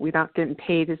 We're not getting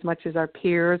paid as much as our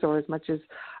peers or as much as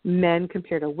men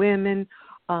compared to women.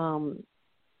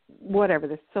 Whatever,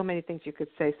 there's so many things you could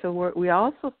say. So we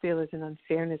also feel there's an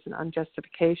unfairness and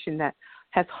unjustification that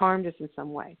has harmed us in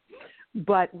some way.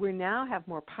 But we now have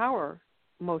more power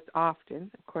most often.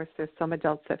 Of course, there's some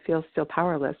adults that feel still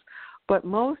powerless. But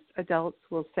most adults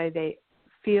will say they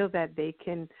feel that they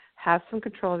can have some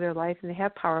control of their life and they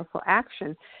have powerful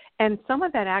action. And some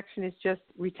of that action is just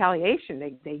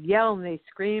retaliation. They yell and they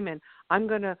scream, and I'm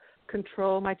going to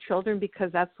control my children because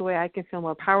that's the way I can feel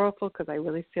more powerful because I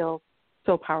really feel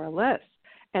so powerless.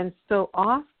 And so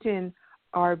often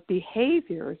our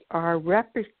behaviors are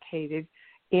replicated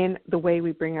in the way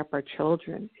we bring up our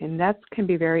children, and that can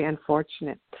be very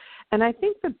unfortunate. And I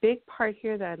think the big part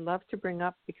here that I'd love to bring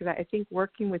up, because I think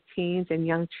working with teens and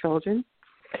young children,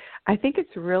 I think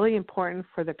it's really important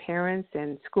for the parents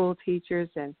and school teachers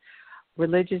and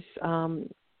religious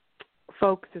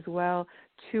folks as well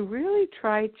to really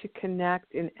try to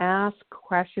connect and ask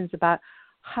questions about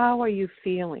how are you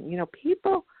feeling. You know,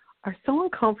 people are so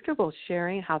uncomfortable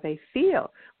sharing how they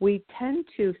feel. We tend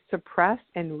to suppress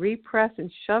and repress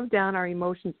and shove down our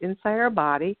emotions inside our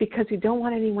body because we don't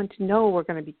want anyone to know we're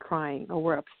going to be crying or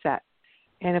we're upset.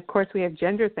 And, of course, we have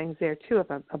gender things there, too.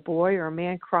 If a boy or a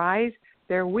man cries,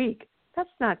 they're weak. That's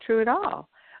not true at all.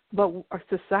 But our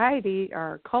society,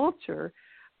 our culture,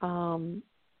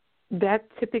 that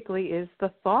typically is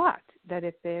the thought that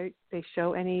if they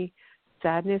show any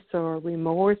sadness or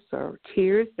remorse or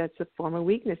tears, that's a form of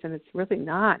weakness, and it's really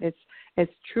not.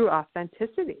 It's true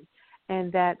authenticity,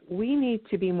 and that we need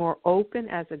to be more open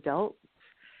as adults,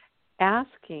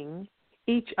 asking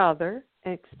each other,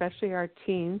 and especially our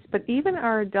teens, but even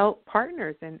our adult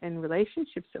partners and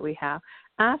relationships that we have,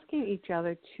 asking each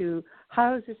other to,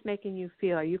 how is this making you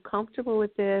feel? Are you comfortable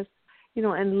with this? You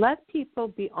know, and let people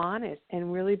be honest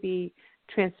and really be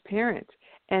transparent.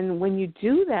 And when you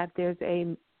do that, there's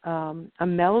a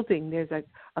melding, there's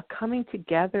a coming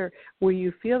together where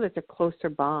you feel there's a closer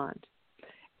bond.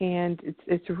 And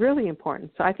it's really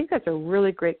important. So I think that's a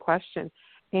really great question.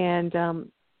 And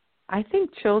I think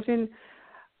children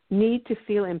need to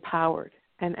feel empowered.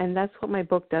 And that's what my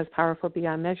book does, Powerful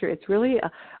Beyond Measure. It's really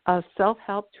a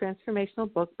self-help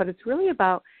transformational book, but it's really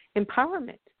about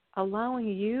empowerment, allowing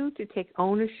you to take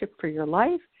ownership for your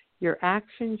life, your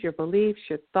actions, your beliefs,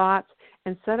 your thoughts,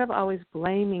 instead of always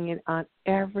blaming it on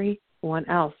everyone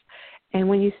else. And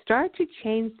when you start to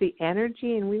change the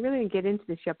energy, and we really didn't get into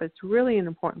this yet, but it's really an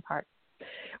important part.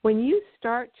 When you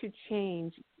start to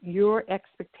change your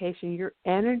expectation, your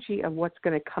energy of what's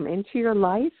going to come into your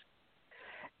life,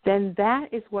 then that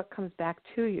is what comes back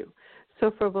to you.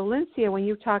 So for Valencia, when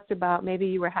you talked about maybe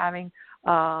you were having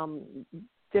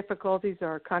difficulties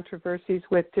or controversies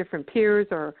with different peers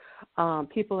or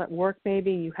people at work,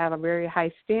 maybe you have a very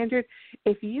high standard,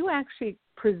 if you actually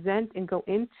present and go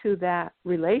into that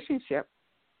relationship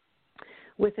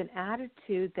with an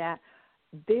attitude that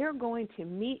they're going to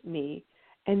meet me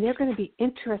and they're going to be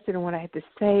interested in what I have to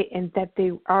say, and that they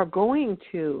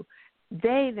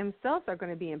themselves are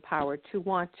going to be empowered to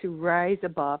want to rise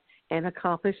above and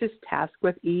accomplish this task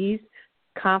with ease,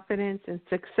 confidence, and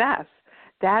success.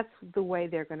 That's the way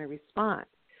they're going to respond.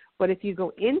 But if you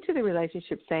go into the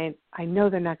relationship saying, I know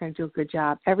they're not going to do a good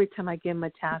job. Every time I give them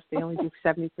a task, they only do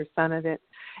 70% of it.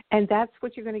 And that's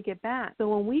what you're going to get back. So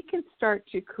when we can start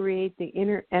to create the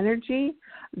inner energy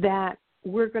that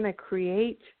we're going to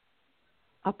create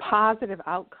a positive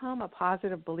outcome, a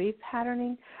positive belief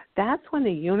patterning, that's when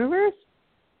the universe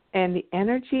and the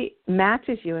energy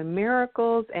matches you, and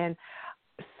miracles and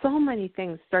so many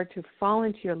things start to fall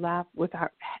into your lap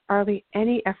without hardly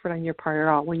any effort on your part at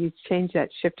all when you change that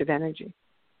shift of energy.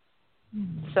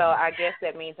 So I guess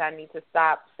that means I need to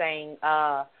stop saying,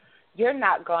 you're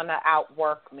not going to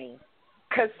outwork me,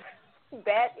 because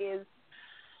that is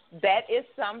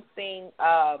something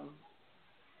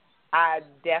I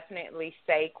definitely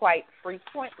say quite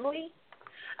frequently.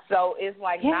 So it's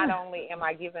like not only am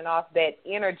I giving off that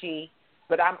energy,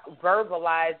 but I'm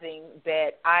verbalizing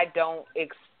that I don't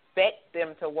expect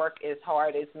them to work as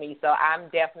hard as me. So I'm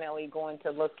definitely going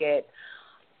to look at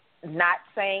not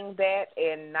saying that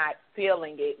and not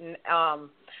feeling it.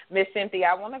 Miss Cynthia,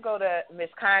 I want to go to Miss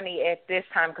Connie at this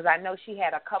time because I know she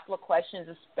had a couple of questions,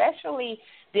 especially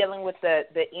dealing with the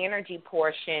energy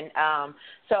portion.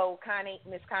 So,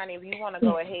 Miss Connie, if you want to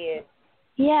go ahead.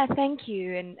 Yeah, thank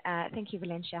you. And thank you,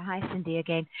 Valencia. Hi, Cindy,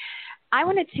 again. I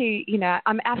wanted to,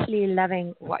 I'm absolutely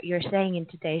loving what you're saying in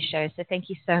today's show, so thank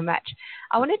you so much.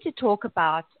 I wanted to talk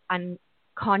about the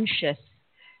unconscious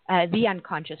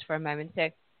for a moment. So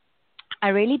I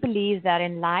really believe that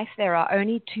in life there are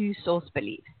only two source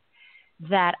beliefs,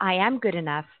 that I am good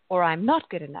enough or I'm not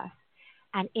good enough.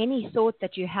 And any thought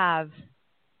that you have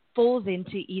falls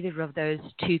into either of those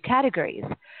two categories.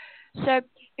 So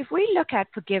if we look at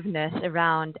forgiveness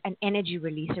around an energy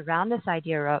release around this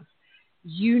idea of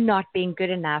you not being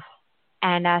good enough,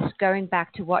 and us going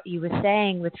back to what you were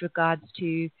saying with regards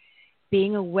to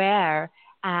being aware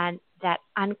and that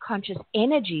unconscious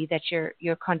energy that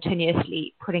you're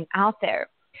continuously putting out there.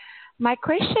 My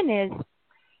question is,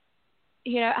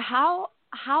 how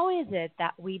is it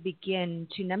that we begin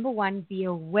to, number one, be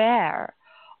aware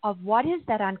of what is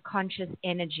that unconscious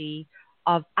energy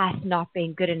of us not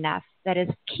being good enough that is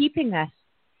keeping us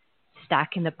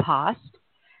stuck in the past?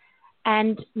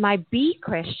 And my second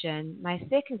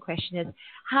question is,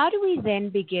 how do we then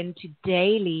begin to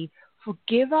daily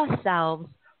forgive ourselves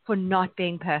for not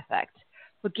being perfect,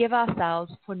 forgive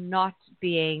ourselves for not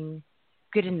being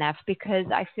good enough? Because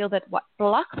I feel that what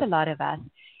blocks a lot of us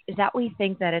is that we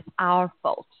think that it's our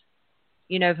fault.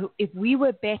 You know, if we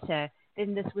were better,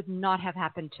 then this would not have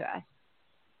happened to us.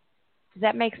 Does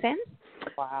that make sense?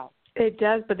 Wow. It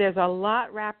does, but there's a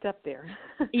lot wrapped up there.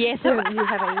 Yes. You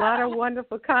had a lot of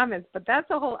wonderful comments, but that's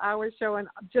a whole hour show and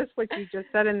just what you just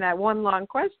said in that one long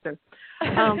question.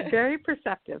 Very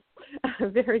perceptive.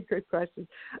 Very good question.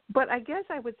 But I guess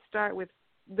I would start with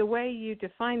the way you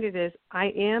defined it is I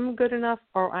am good enough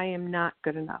or I am not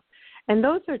good enough. And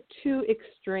those are two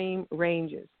extreme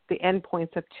ranges, the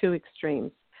endpoints of two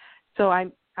extremes. So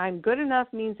I'm good enough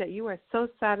means that you are so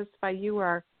satisfied, you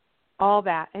are all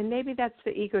that. And maybe that's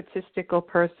the egotistical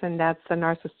person, that's the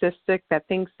narcissistic that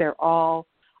thinks they're all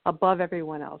above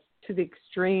everyone else, to the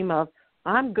extreme of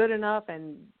I'm good enough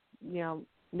and, you know,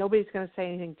 nobody's going to say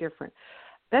anything different.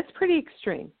 That's pretty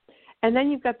extreme. And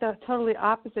then you've got the totally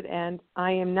opposite end,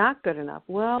 I am not good enough.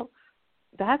 Well,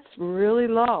 that's really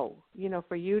low, you know,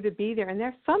 for you to be there. And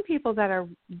there's some people that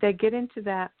get into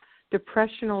that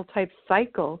depressional type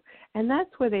cycle, and that's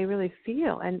where they really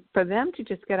feel. And for them to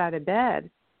just get out of bed,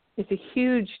 it's a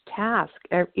huge task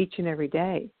each and every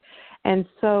day. And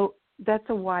so that's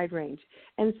a wide range.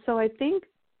 And so I think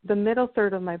the middle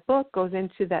third of my book goes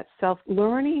into that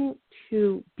learning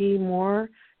to be more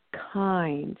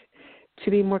kind,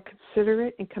 to be more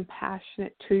considerate and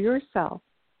compassionate to yourself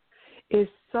is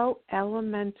so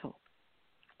elemental.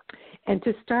 And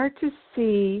to start to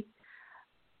see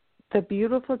the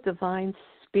beautiful divine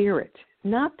spirit,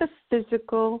 not the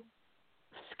physical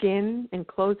skin and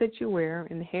clothes that you wear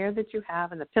and the hair that you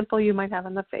have and the pimple you might have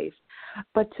on the face,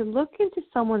 but to look into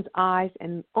someone's eyes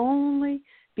and only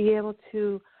be able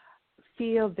to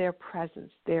feel their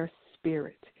presence, their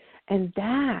spirit. And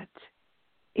that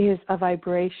is a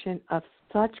vibration of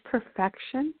such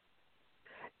perfection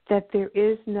that there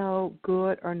is no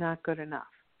good or not good enough.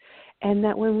 And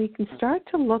that when we can start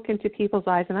to look into people's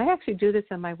eyes, and I actually do this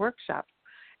in my workshop,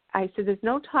 I said there's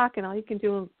no talking, all you can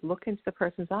do is look into the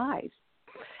person's eyes.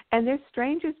 And there's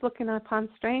strangers looking upon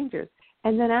strangers.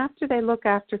 And then after they look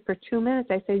for 2 minutes,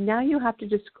 I say, now you have to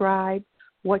describe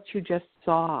what you just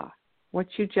saw, what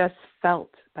you just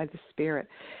felt by the spirit.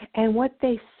 And what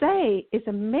they say is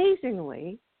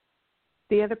amazingly,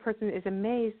 the other person is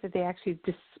amazed that they actually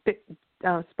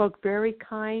spoke very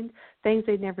kind things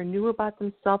they never knew about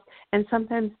themselves, and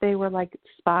sometimes they were like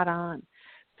spot on.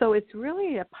 So it's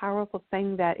really a powerful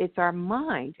thing that it's our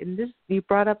mind, and this you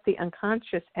brought up the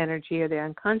unconscious energy or the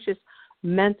unconscious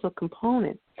mental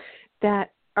component,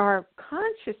 that our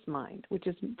conscious mind, which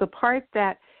is the part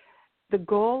that the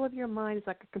goal of your mind is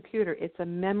like a computer. It's a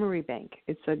memory bank.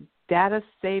 It's a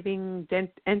data-saving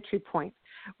entry point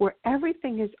where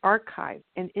everything is archived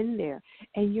and in there,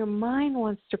 and your mind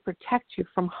wants to protect you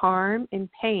from harm and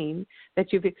pain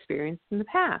that you've experienced in the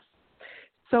past.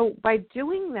 So by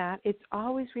doing that, it's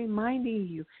always reminding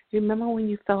you, remember when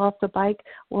you fell off the bike?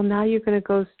 Well, now you're going to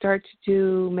go start to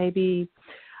do maybe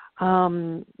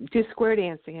do square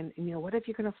dancing, and you know, what if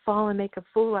you're going to fall and make a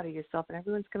fool out of yourself and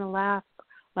everyone's going to laugh,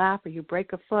 or you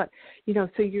break a foot, you know,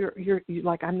 so you're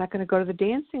like, I'm not going to go to the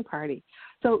dancing party.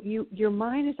 So your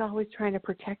mind is always trying to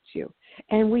protect you,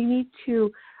 and we need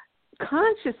to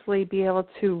consciously be able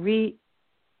to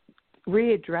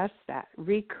readdress that,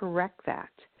 recorrect that,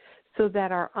 so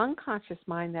that our unconscious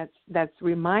mind that's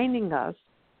reminding us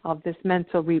of this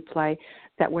mental replay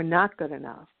that we're not good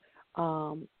enough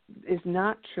is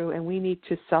not true, and we need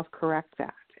to self-correct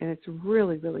that, and it's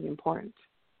really, really important.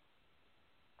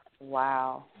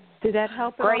 Wow. Did that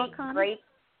help at all, Connie? Great.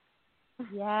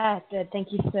 Yeah, it did.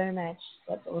 Thank you so much.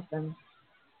 That's awesome.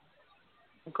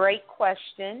 Great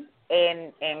question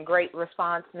and great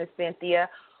response, Ms. Cynthia.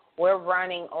 We're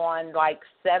running on like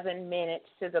 7 minutes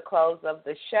to the close of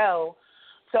the show.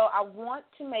 So I want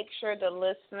to make sure the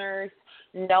listeners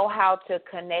know how to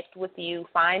connect with you,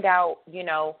 find out, you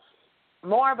know,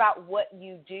 more about what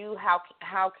you do,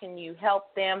 how can you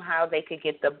help them, how they could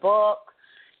get the book.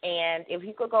 And if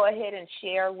you could go ahead and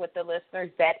share with the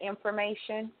listeners that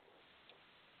information.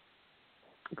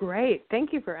 Great.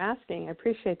 Thank you for asking. I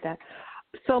appreciate that.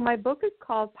 So my book is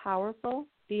called Powerful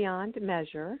Beyond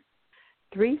Measure,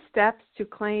 3 Steps to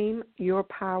Claim Your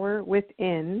Power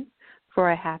Within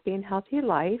for a Happy and Healthy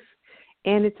Life.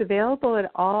 And it's available at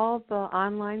all the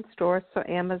online stores, so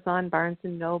Amazon, Barnes &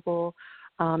 Noble,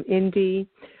 Indie,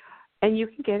 and you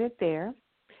can get it there.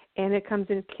 And it comes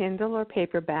in Kindle or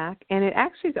paperback, and it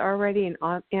actually is already an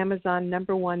Amazon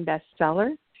 #1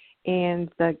 bestseller. And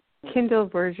the Kindle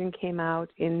version came out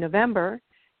in November,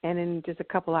 and in just a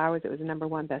couple hours it was a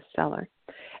 #1 bestseller.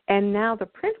 And now the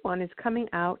print one is coming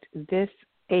out this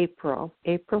April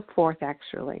 4th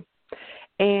actually.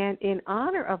 And in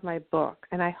honor of my book,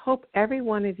 and I hope every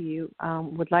one of you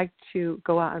would like to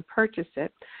go out and purchase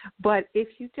it, but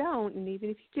if you don't, and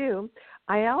even if you do,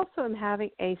 I also am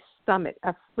having a summit,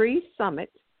 a free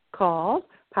summit called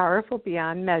Powerful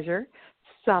Beyond Measure,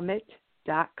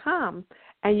 summit.com.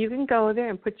 And you can go there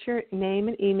and put your name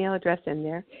and email address in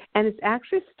there. And it's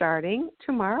actually starting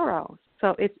tomorrow.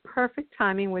 So it's perfect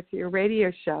timing with your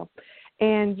radio show.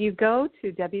 And you go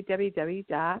to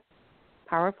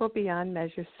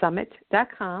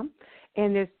www.powerfulbeyondmeasuresummit.com.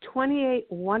 And there's 28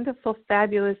 wonderful,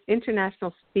 fabulous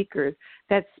international speakers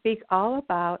that speak all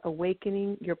about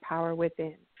awakening your power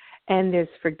within. And there's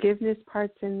forgiveness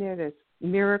parts in there. There's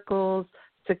miracles,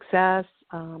 success,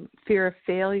 fear of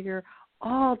failure,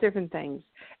 all different things.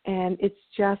 And it's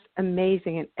just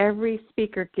amazing. And every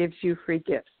speaker gives you free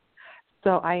gifts.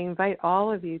 So I invite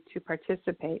all of you to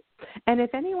participate. And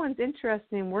if anyone's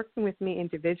interested in working with me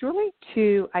individually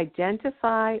to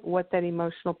identify what that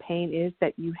emotional pain is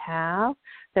that you have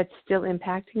that's still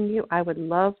impacting you, I would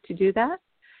love to do that.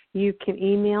 You can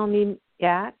email me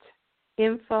at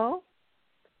info@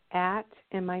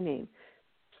 and my name,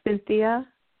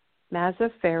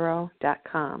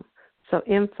 CynthiaMazzaferro.com. So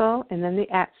info and then the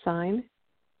 @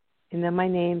 and then my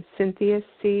name, Cynthia,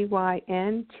 Cynthia,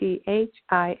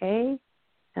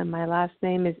 and my last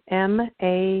name is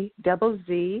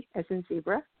MAZZ, as in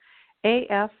zebra,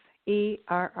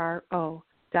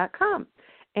 AFERRO.com.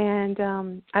 And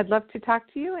I'd love to talk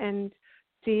to you and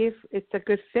see if it's a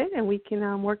good fit and we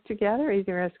can work together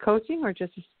either as coaching or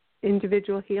just an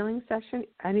individual healing session.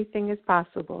 Anything is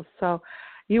possible. So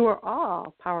you are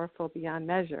all powerful beyond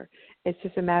measure. It's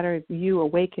just a matter of you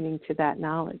awakening to that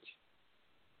knowledge.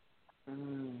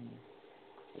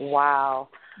 Wow.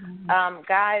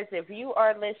 Guys, if you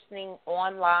are listening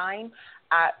online,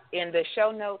 in the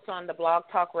show notes on the Blog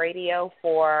Talk Radio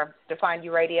for Define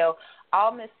You Radio,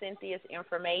 all Miss Cynthia's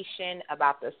information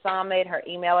about the summit, her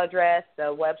email address, the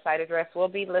website address will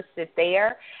be listed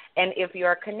there. And if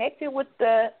you're connected with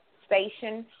the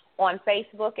station on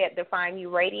Facebook at Define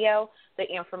You Radio, the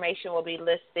information will be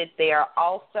listed there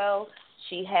also.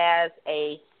 She has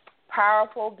a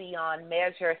Powerful Beyond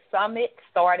Measure Summit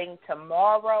starting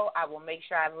tomorrow. I will make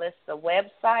sure I list the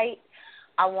website.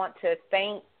 I want to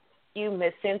thank you,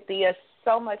 Miss Cynthia,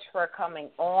 so much for coming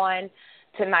on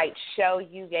tonight's show.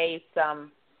 You gave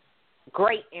some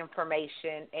great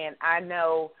information, and I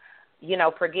know,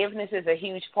 forgiveness is a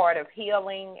huge part of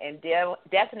healing and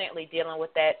definitely dealing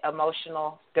with that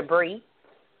emotional debris.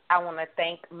 I want to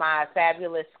thank my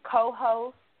fabulous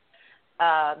co-hosts,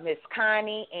 Miss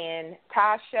Connie and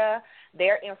Tasha.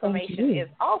 Their information is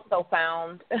also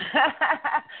found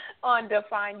on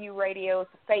Define You Radio's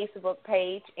Facebook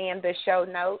page and the show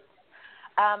notes.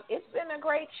 It's been a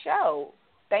great show.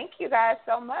 Thank you guys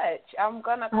so much. I'm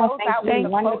going to close out with a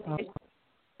quote.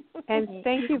 And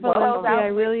thank you, Valencia. I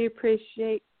really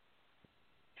appreciate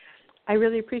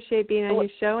being on your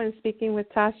show and speaking with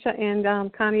Tasha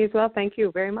and Connie as well. Thank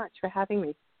you very much for having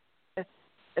me.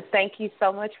 Thank you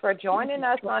so much for joining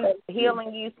us on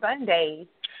Healing You Sundays.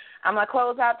 I'm going to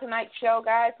close out tonight's show,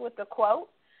 guys, with a quote.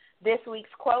 This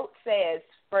week's quote says,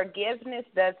 "Forgiveness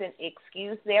doesn't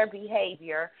excuse their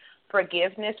behavior.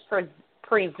 Forgiveness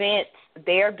prevents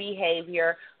their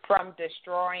behavior from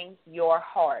destroying your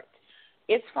heart."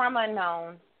 It's from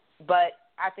Unknown, but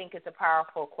I think it's a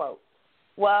powerful quote.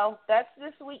 Well, that's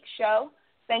this week's show.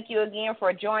 Thank you again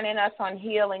for joining us on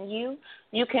Healing You.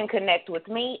 You can connect with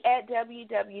me at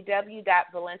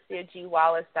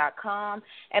www.valenciagwallace.com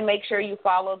and make sure you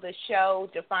follow the show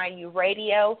Define You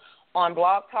Radio on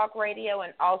Blog Talk Radio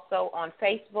and also on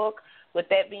Facebook. With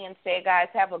that being said, guys,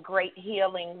 have a great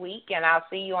healing week, and I'll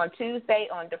see you on Tuesday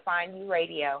on Define You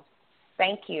Radio.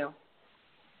 Thank you.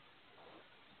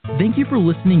 Thank you for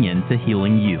listening in to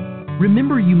Healing You.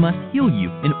 Remember, you must heal you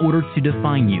in order to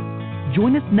define you.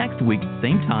 Join us next week,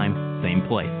 same time, same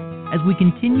place, as we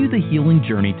continue the healing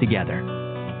journey together.